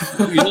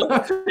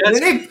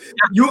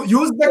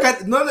 Use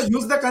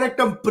the correct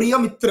term, Priya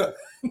Mitra.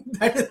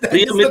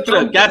 Priya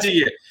Mitra, kya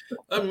chahiye?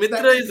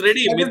 Mitra is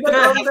ready.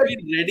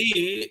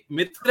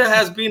 Mitra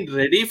has been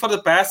ready for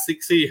the past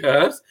 6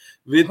 years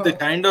with the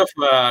kind of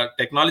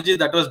technology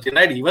that was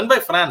denied even by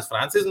France.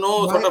 France is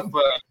no sort of.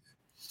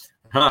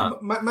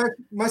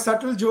 My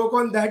subtle joke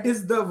on that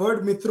is the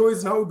word Mitra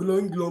is now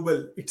going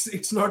global.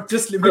 It's not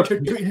just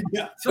limited to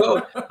India.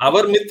 So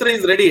our Mitra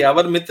is ready.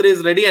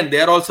 And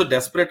they are also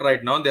desperate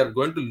right now. They are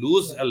going to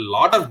lose a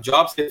lot of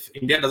jobs if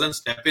India doesn't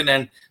step in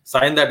and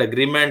sign that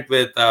agreement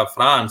with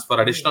France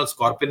for additional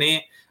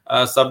Scorpion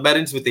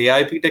submarines with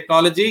AIP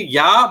technology.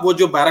 Yeah, wo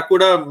jo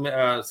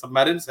Barracuda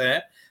submarines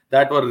hai,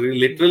 that were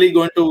literally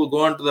going to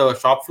go onto the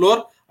shop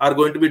floor are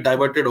going to be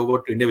diverted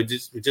over to India, which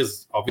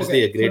is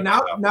obviously a great.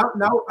 So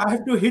now I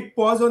have to hit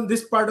pause on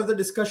this part of the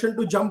discussion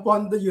to jump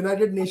on the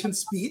United Nations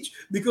speech,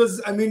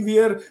 because I mean we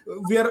are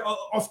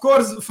of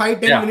course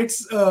 5-10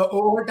 minutes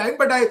over time,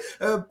 but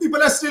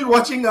people are still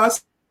watching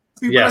us,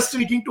 people are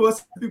speaking to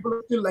us, people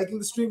are still liking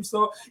the stream.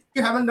 So if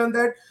you haven't done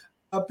that,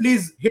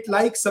 please hit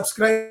like,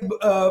 subscribe,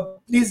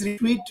 please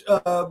retweet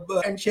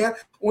and share.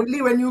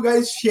 Only when you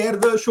guys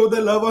show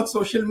the love on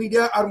social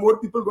media are more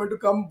people going to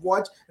come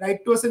watch,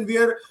 write to us, and we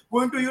are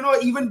going to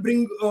even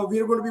bring we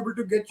are going to be able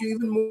to get you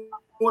even more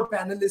more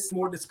panelists,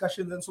 more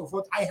discussions, and so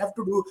forth, I have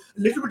to do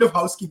a little bit of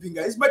housekeeping,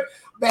 guys. But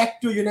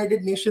back to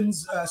United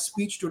Nations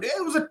speech today.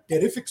 It was a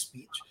terrific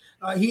speech.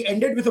 He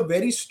ended with a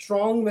very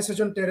strong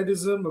message on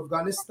terrorism,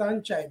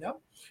 Afghanistan, China.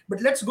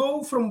 But let's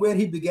go from where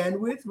he began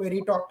with, where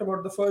he talked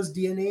about the first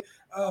DNA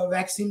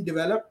vaccine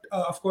developed.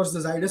 Of course, the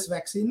Zydus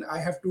vaccine. I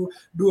have to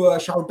do a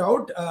shout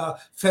out,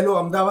 fellow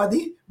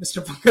Ahmedabadi,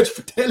 Mr. Pankaj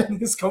Patel and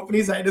his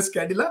company Zydus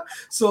Cadila.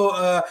 So,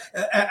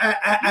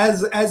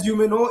 as you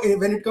may know,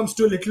 when it comes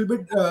to a little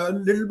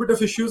bit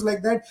of issues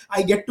like that,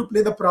 I get to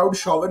play the proud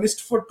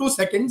chauvinist for 2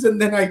 seconds,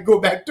 and then I go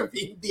back to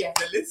being the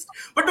analyst.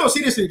 But no,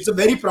 seriously, it's a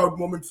very proud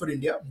moment for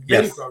India.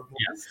 Very proud moment.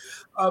 Yes.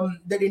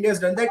 That India has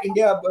done that.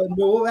 India,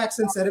 Novavax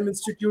and Serum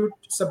Institute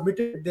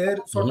submitted their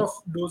sort of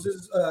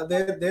doses,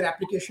 their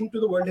application to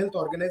the World Health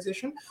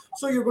Organization.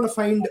 So you're going to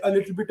find a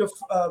little bit of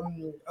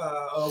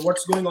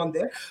what's going on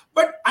there.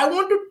 But I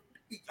want to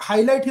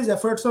highlight his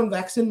efforts on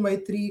Vaccine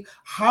Maitri,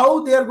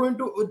 how they are going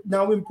to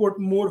now export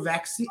more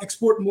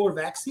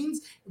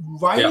vaccines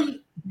while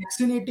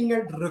vaccinating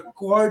at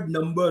record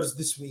numbers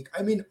this week.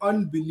 I mean,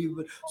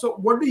 unbelievable. So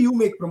what do you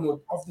make,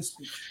 Pramod, of this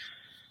speech?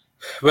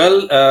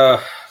 Well,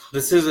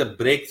 this is a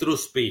breakthrough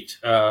speech,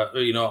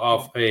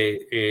 of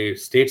a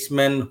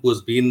statesman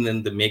who's been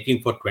in the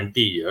making for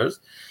 20 years.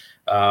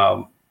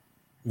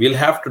 We'll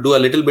have to do a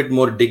little bit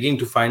more digging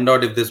to find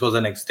out if this was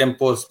an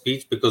extempore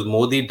speech, because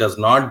Modi does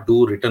not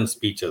do written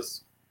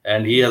speeches,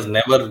 and he has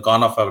never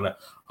gone off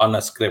on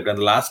a script. And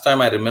the last time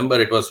I remember,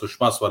 it was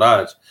Sushma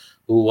Swaraj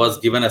who was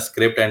given a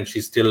script, and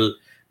she still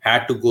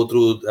had to go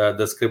through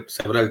the script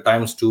several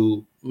times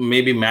to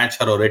maybe match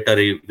her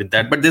oratory with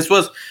that. But this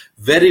was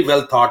very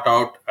well thought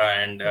out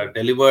and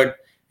delivered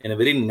in a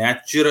very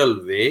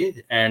natural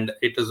way. And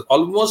it is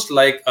almost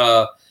like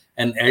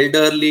an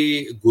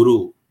elderly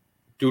guru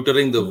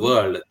tutoring the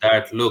world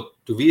that, look,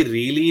 do we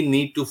really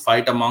need to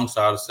fight amongst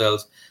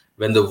ourselves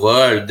when the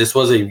world, this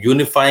was a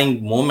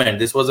unifying moment.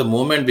 This was a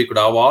moment we could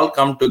have all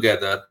come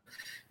together.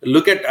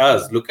 Look at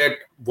us, look at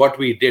what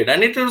we did.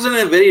 And it was in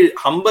a very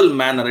humble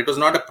manner. It was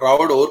not a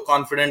proud or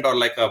confident or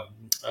like a,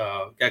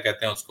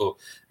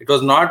 it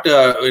was not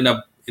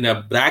in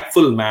a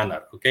bragful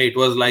manner. Okay. It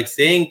was like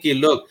saying,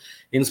 look,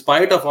 in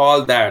spite of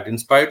all that, in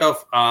spite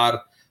of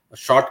our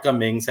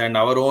shortcomings and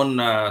our own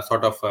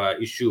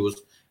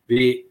issues,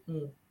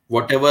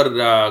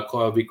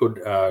 whatever we could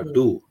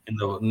do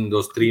in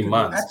those 3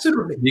 months,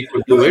 absolutely, we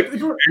could do it.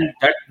 And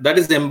that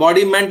is the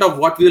embodiment of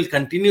what we will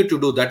continue to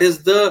do. That is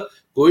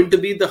going to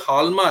be the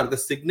hallmark, the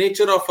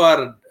signature of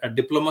our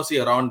diplomacy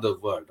around the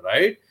world,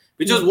 right?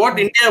 Which is what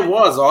India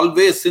was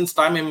always since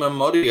time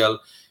immemorial.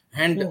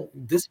 And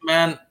this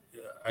man,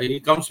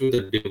 he comes with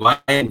a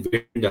divine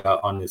wind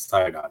on his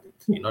side,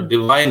 Adit.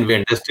 Divine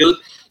wind. There's still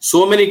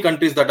so many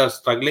countries that are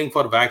struggling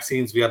for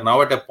vaccines. We are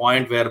now at a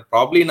point where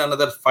probably in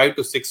another 5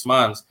 to 6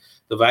 months,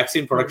 the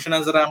vaccine production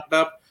has ramped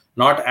up.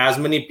 Not as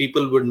many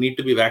people would need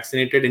to be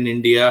vaccinated in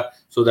India,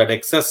 so that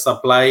excess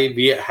supply,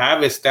 we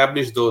have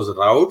established those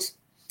routes.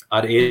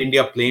 Our Air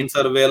India planes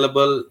are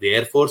available. The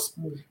Air Force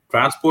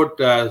transport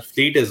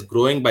fleet is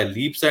growing by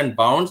leaps and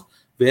bounds.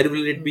 Where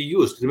will it be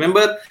used?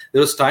 Remember, there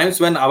was times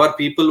when our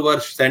people were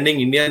sending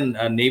Indian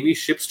Navy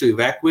ships to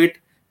evacuate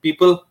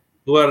people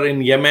who are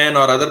in Yemen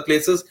or other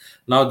places.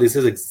 Now, this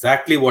is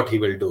exactly what he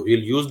will do. He'll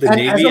use the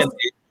Navy and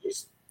Air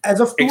Force.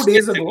 As of 2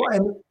 days ago,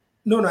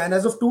 and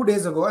as of 2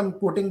 days ago, I'm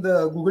quoting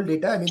the Google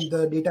data. I mean,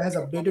 the data has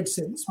updated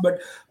since, but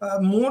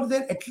more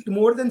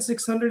than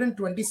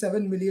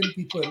 627 million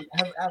people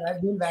have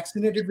been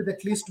vaccinated with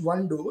at least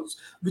one dose,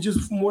 which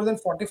is more than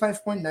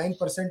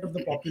 45.9% of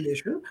the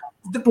population,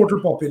 the total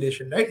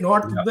population, right?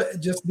 Not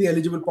just the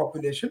eligible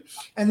population.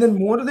 And then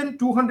more than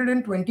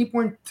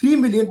 220.3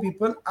 million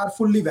people are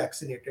fully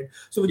vaccinated.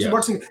 So, which is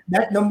what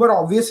that number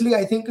obviously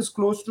I think is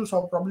close to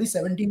probably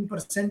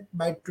 17%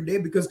 by today,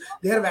 because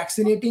they are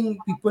vaccinating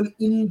people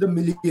in the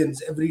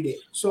millions every day.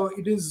 So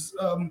it is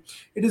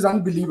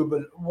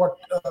unbelievable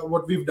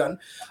what we've done.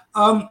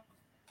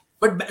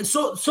 But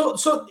so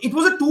it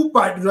was a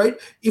two-part, right?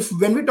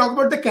 When we talk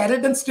about the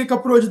carrot and stick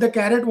approach, the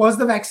carrot was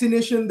the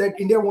vaccination,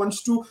 that India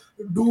wants to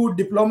do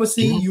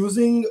diplomacy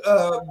using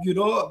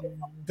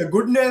the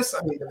goodness.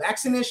 I mean, the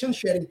vaccination,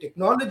 sharing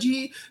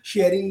technology,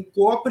 sharing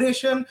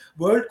cooperation,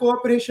 world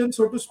cooperation,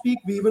 so to speak.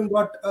 We even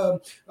got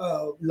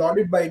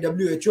lauded by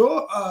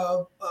WHO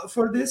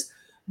for this.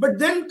 But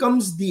then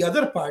comes the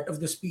other part of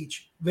the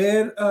speech,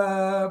 where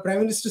Prime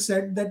Minister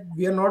said that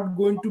we are not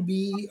going to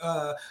be,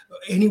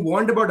 and he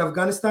warned about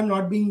Afghanistan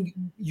not being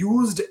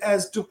used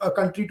as a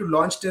country to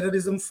launch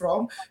terrorism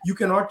from. You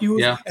cannot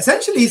use,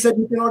 essentially he said,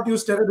 you cannot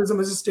use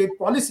terrorism as a state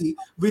policy,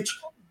 which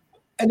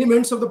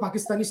elements of the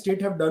Pakistani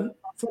state have done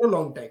for a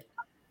long time.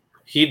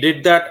 He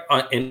did that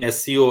in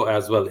SEO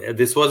as well.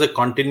 This was a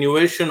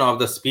continuation of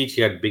the speech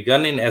he had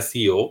begun in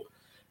SEO,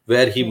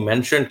 where he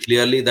mentioned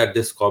clearly that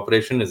this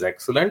cooperation is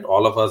excellent.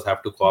 All of us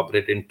have to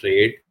cooperate in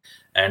trade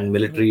and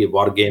military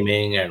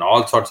wargaming and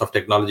all sorts of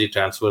technology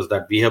transfers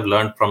that we have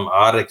learned from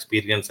our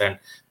experience and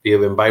we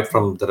have imbibed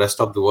from the rest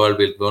of the world.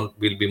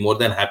 We'll be more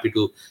than happy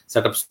to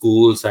set up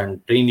schools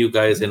and train you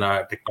guys in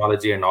our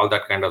technology and all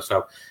that kind of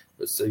stuff.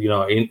 so,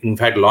 in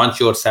fact, launch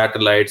your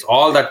satellites.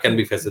 All that can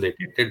be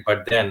facilitated,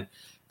 but then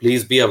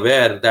please be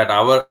aware that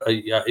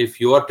if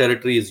your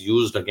territory is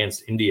used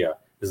against India,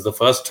 this is the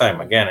first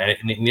time, again,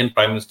 an Indian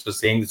Prime Minister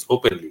saying this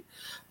openly,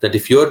 that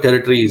if your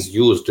territory is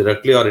used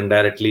directly or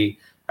indirectly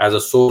as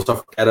a source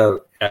of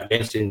terror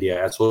against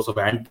India, as a source of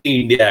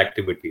anti-India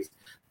activities,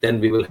 then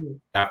we will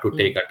have to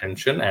take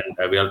attention, and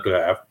will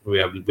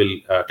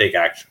take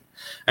action.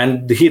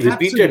 And he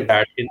repeated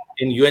that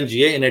in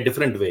UNGA in a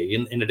different way.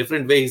 In a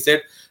different way, he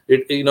said,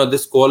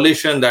 this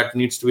coalition that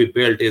needs to be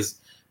built is,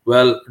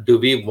 well, do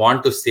we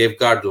want to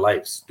safeguard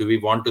lives? Do we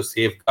want to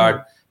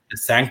safeguard the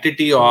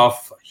sanctity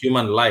of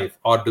human life,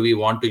 or do we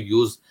want to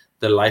use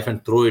the life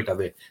and throw it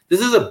away? This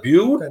is a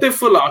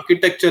beautiful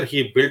architecture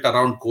he built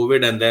around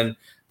COVID, and then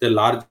the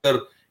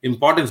larger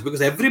importance,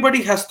 because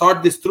everybody has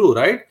thought this through,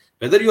 right?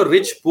 Whether you're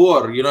rich,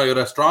 poor, you're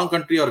a strong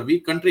country or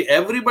weak country,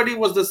 everybody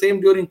was the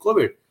same during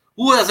COVID.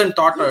 Who hasn't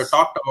talked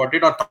about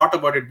it or thought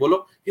about it?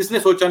 Bolo, kisne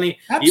socha nahi?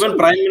 Even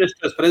prime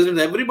ministers,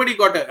 presidents, everybody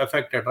got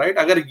affected, right?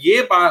 Agar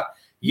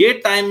ye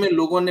time mein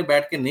logon ne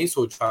baith ke nahi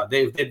socha,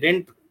 they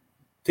didn't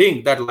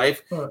think that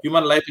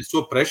human life is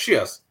so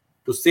precious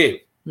to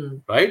save,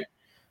 right?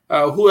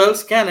 Who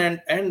else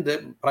can? And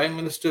the prime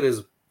minister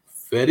is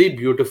very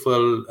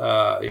beautiful,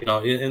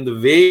 in the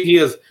way he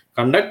has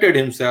conducted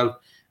himself.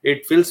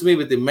 It fills me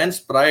with immense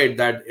pride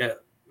that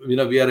we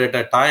are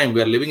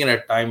living in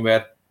a time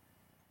where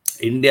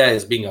India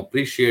is being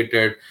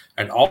appreciated,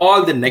 and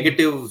all the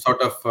negative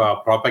sort of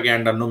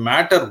propaganda, no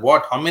matter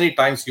how many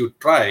times you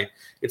try,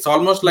 it's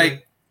almost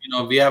like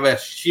we have a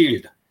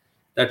shield.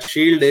 That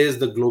shield is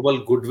the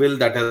global goodwill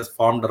that has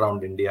formed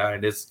around India,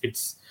 and it's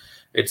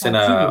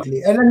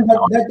absolutely. And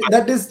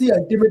that is the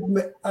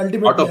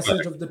ultimate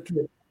message of the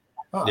trip.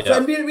 So,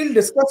 and we'll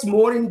discuss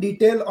more in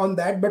detail on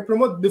that. But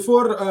Pramod,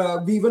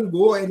 before we even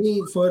go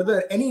any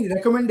further, any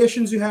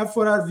recommendations you have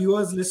for our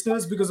viewers,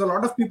 listeners? Because a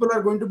lot of people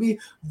are going to be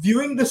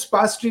viewing this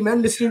past stream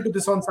and listening to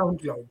this on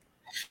SoundCloud.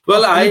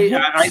 Well,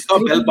 I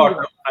saw Bell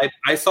Bottom.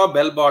 I saw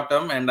Bell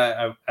Bottom, and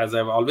as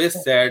I've always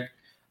said,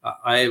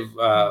 there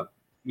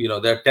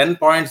are 10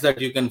 points that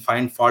you can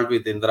find fault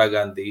with Indira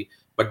Gandhi.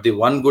 But the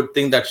one good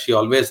thing that she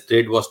always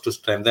did was to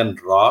strengthen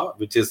RAW,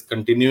 which is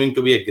continuing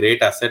to be a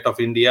great asset of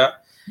India.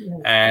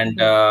 And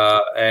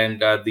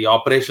the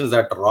operations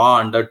that RAW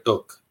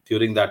undertook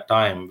during that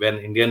time, when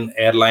Indian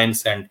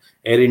Airlines and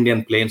Air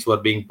Indian planes were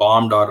being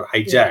bombed or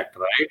hijacked,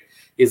 right,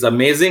 is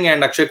amazing.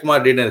 And Akshay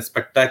Kumar did a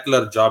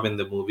spectacular job in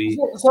the movie.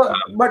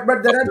 But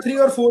there are 3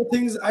 or 4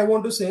 things I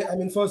want to say. I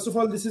mean, first of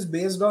all, this is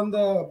based on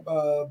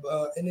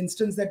an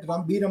instance that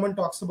B. Raman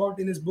talks about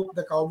in his book,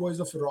 The Cowboys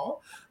of Raw,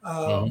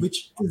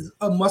 which is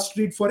a must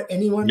read for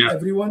anyone,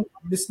 everyone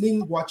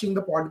listening, watching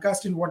the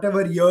podcast in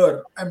whatever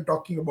year I'm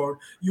talking about.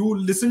 You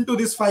listen to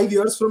this 5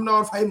 years from now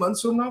or 5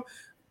 months from now.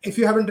 If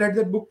you haven't read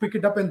that book, pick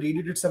it up and read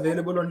it. It's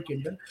available on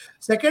Kindle.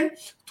 Second,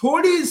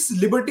 thodi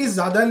liberties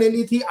zyada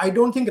leni thi. I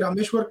don't think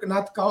Rameshwar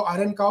Nath Kao,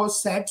 RN Kao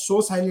sat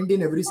so silent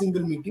in every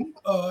single meeting.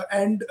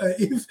 I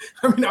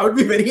would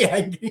be very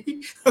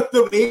angry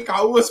the way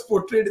Kao was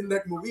portrayed in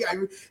that movie.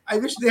 I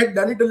wish they had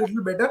done it a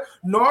little better.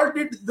 Nor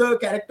did the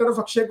character of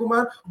Akshay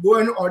Kumar go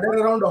and order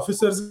around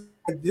officers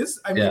like this.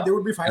 I mean, they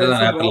would be fired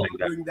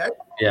for doing that.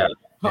 Yeah,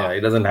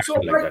 it doesn't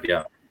happen like that.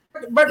 Yeah.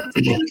 But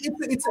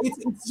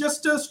it's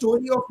just a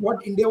story of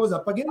what India was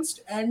up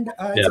against, and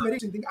it's a very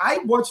interesting thing. I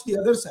watched the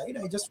other side.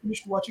 I just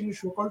finished watching a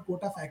show called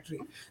Quota Factory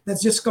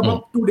that's just come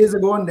up 2 days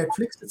ago on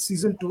Netflix. It's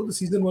season 2. The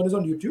season 1 is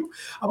on YouTube,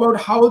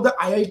 about how the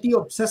IIT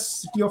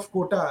obsessed city of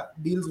Quota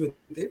deals with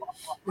it.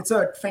 It's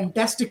a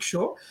fantastic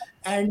show.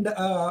 And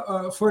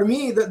for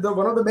me, the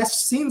one of the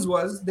best scenes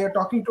was they're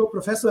talking to a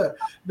professor,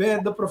 where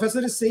the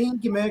professor is saying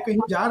कि मैं कहीं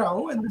जा रहा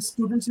हूँ, and the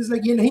students is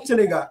like ये नहीं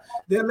चलेगा.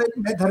 They're like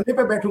मैं धरने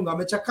पे बैठूंगा,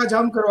 मैं चक्का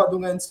जाम करवा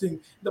दूंगा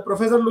instinct. The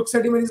professor looks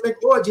at him and he's like,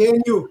 oh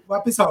JNU,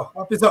 वापिस आओ.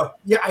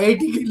 ये IIT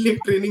के लिए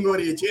training हो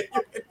रही है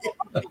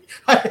JNU.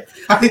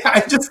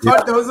 I just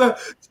thought that was a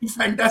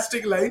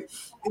fantastic line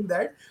in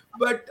that.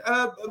 But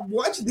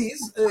watch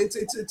these.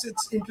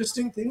 It's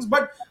interesting things.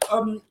 But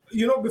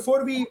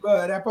before we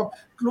wrap up,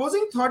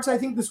 closing thoughts. I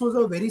think this was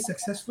a very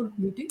successful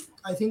meeting.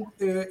 I think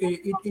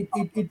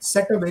it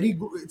set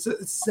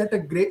a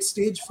great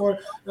stage for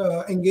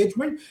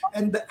engagement,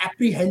 and the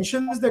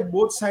apprehensions that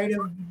both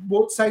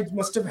sides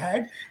must have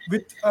had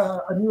with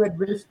a new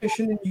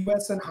administration in the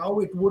US and how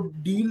it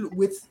would deal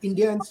with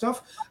India and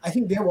stuff. I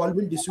think they have all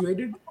been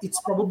dissuaded.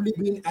 It's probably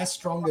been as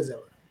strong as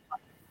ever.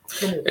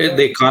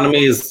 The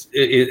economy is,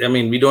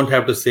 we don't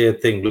have to say a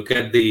thing. Look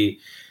at the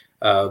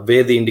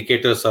way the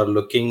indicators are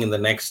looking in the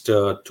next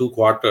 2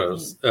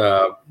 quarters.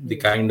 The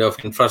kind of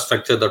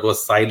infrastructure that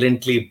was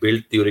silently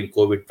built during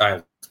COVID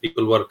times.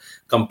 People were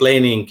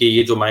complaining कि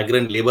ये जो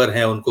migrant labor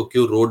है उनको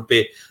क्यों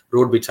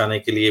road बिछाने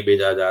के लिए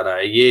भेजा जा रहा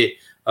है, ये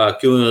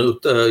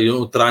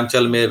क्यों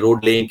उत्तरांचल में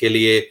रोड लेने के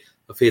लिए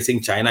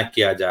facing China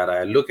किया जा रहा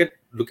है.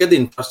 Look at the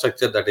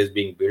infrastructure that is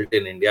being built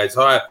in India. I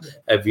saw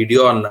a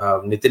video on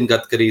Nitin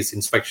Gadkari's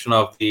inspection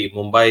of the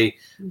Mumbai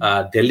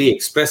Delhi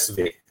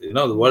Expressway,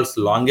 the world's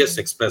longest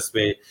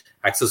expressway.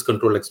 access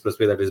control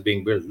expressway that is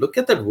being built. Look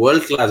at that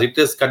world class. It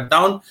has cut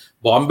down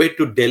Bombay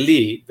to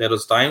Delhi. There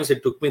was times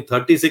it took me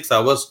 36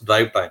 hours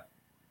drive time.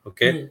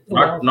 Okay,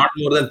 not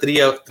more than 3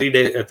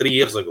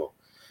 years ago.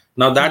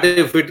 Now that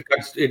if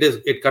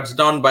it cuts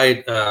down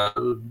by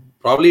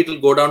probably it will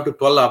go down to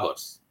 12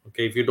 hours.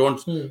 Okay, if you don't,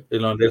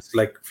 there's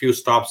like few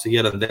stops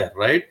here and there,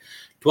 right?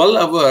 12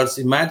 hours.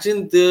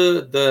 Imagine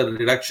the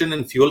reduction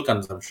in fuel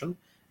consumption.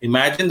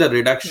 Imagine the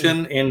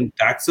reduction in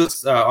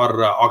taxes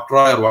or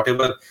octroi or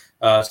whatever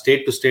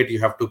state to state you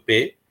have to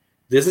pay.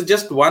 This is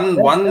just one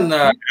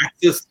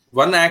axis.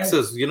 One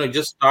axis.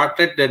 Just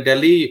started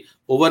Delhi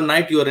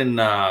overnight. You are in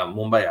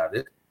Mumbai,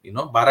 Adit.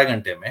 12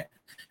 ghante mein,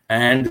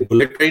 and the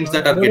bullet trains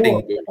that are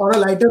getting.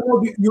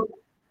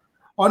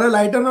 On a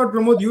lighter note,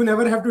 Pramod, you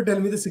never have to tell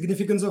me the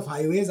significance of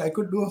highways. I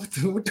could do a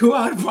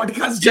 2-hour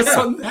podcast just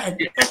on that.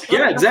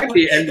 Yeah,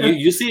 exactly. And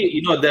you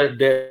see,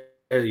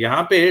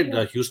 यहाँ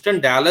पे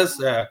Houston, Dallas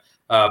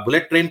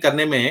bullet train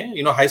करने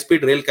में, high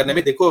speed rail करने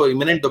में, देखो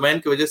imminent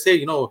domain की वजह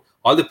से,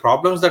 all the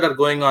problems that are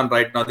going on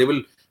right now, they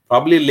will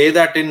probably lay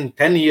that in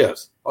 10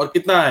 years. और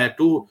कितना है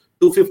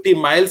 250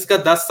 miles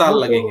का 10 साल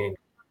लगेंगे.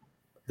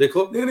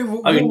 देखो,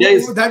 India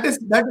is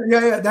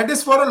that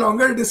is for a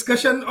longer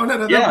discussion on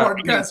another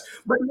podcast.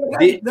 But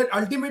that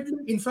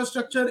ultimately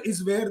infrastructure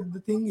is where the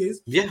thing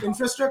is.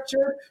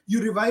 Infrastructure,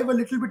 you revive a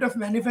little bit of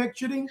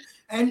manufacturing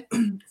and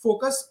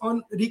focus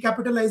on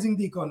recapitalizing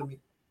the economy.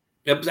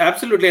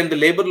 Absolutely, and the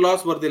labor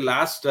laws were the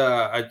last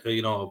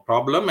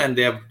problem, and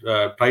they have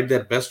tried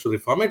their best to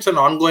reform. It's an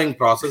ongoing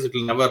process. It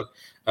will never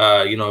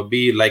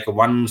be like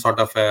one sort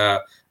of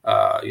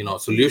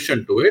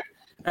solution to it.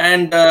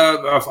 And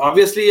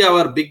obviously,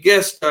 our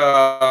biggest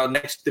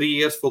next 3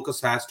 years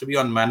focus has to be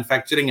on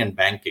manufacturing and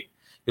banking.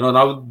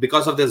 Now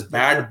because of this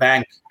bad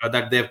bank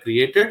that they have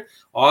created,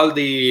 all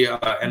the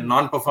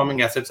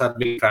non-performing assets are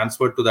being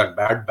transferred to that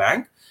bad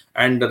bank,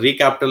 and the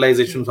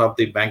recapitalizations of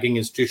the banking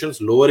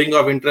institutions, lowering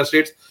of interest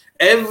rates,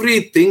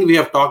 everything we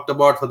have talked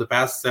about for the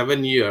past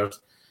 7 years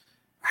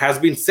has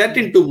been set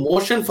into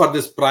motion for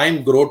this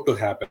prime growth to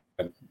happen.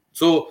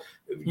 So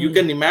you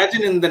can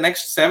imagine in the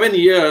next 7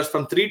 years,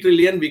 from 3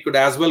 trillion, we could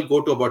as well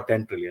go to about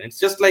 10 trillion. It's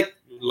just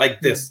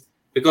like this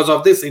because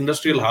of this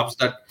industrial hubs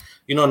that,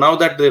 now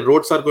that the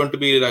roads are going to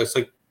be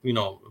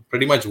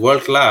pretty much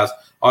world class,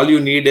 all you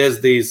need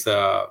is these,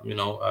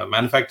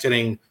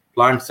 manufacturing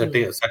plants set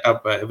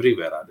up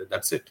everywhere.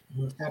 That's it.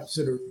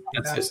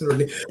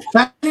 Absolutely.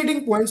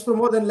 Fascinating points,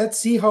 Pramod, and let's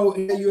see how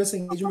India-US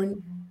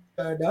engagement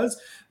does.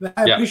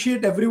 I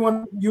appreciate every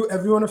one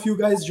of you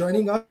guys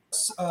joining us.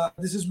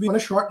 This has been on a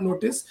short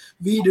notice.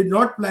 We did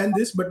not plan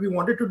this, but we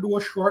wanted to do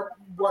a short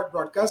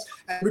broadcast,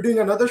 and we're doing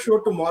another show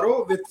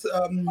tomorrow with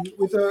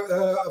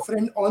a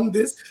friend on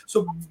this.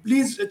 So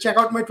please check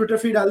out my Twitter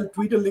feed. I'll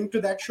tweet a link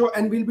to that show,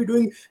 and we'll be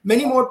doing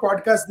many more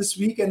podcasts this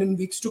week and in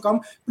weeks to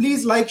come.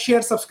 Please like,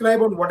 share,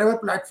 subscribe on whatever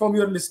platform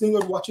you're listening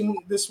or watching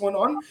this one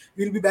on.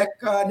 We'll be back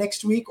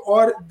next week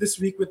or this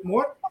week with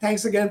more.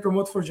 Thanks again,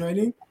 Pramod, for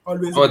joining.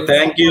 Always. Oh,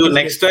 thank you.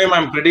 Next time,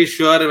 I'm pretty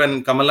sure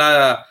when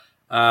Kamala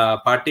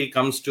party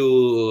comes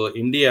to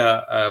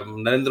India,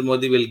 Narendra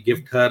Modi will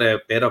gift her a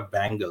pair of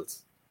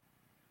bangles.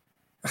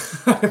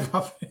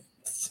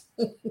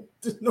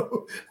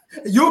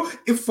 No,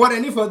 if for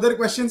any further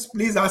questions,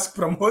 please ask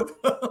Pramod.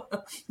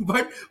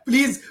 But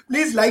please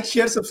like,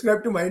 share,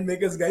 subscribe to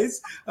Mindmakers,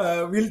 guys.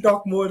 We'll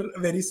talk more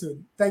very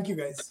soon. Thank you,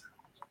 guys.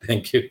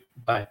 Thank you.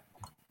 Bye.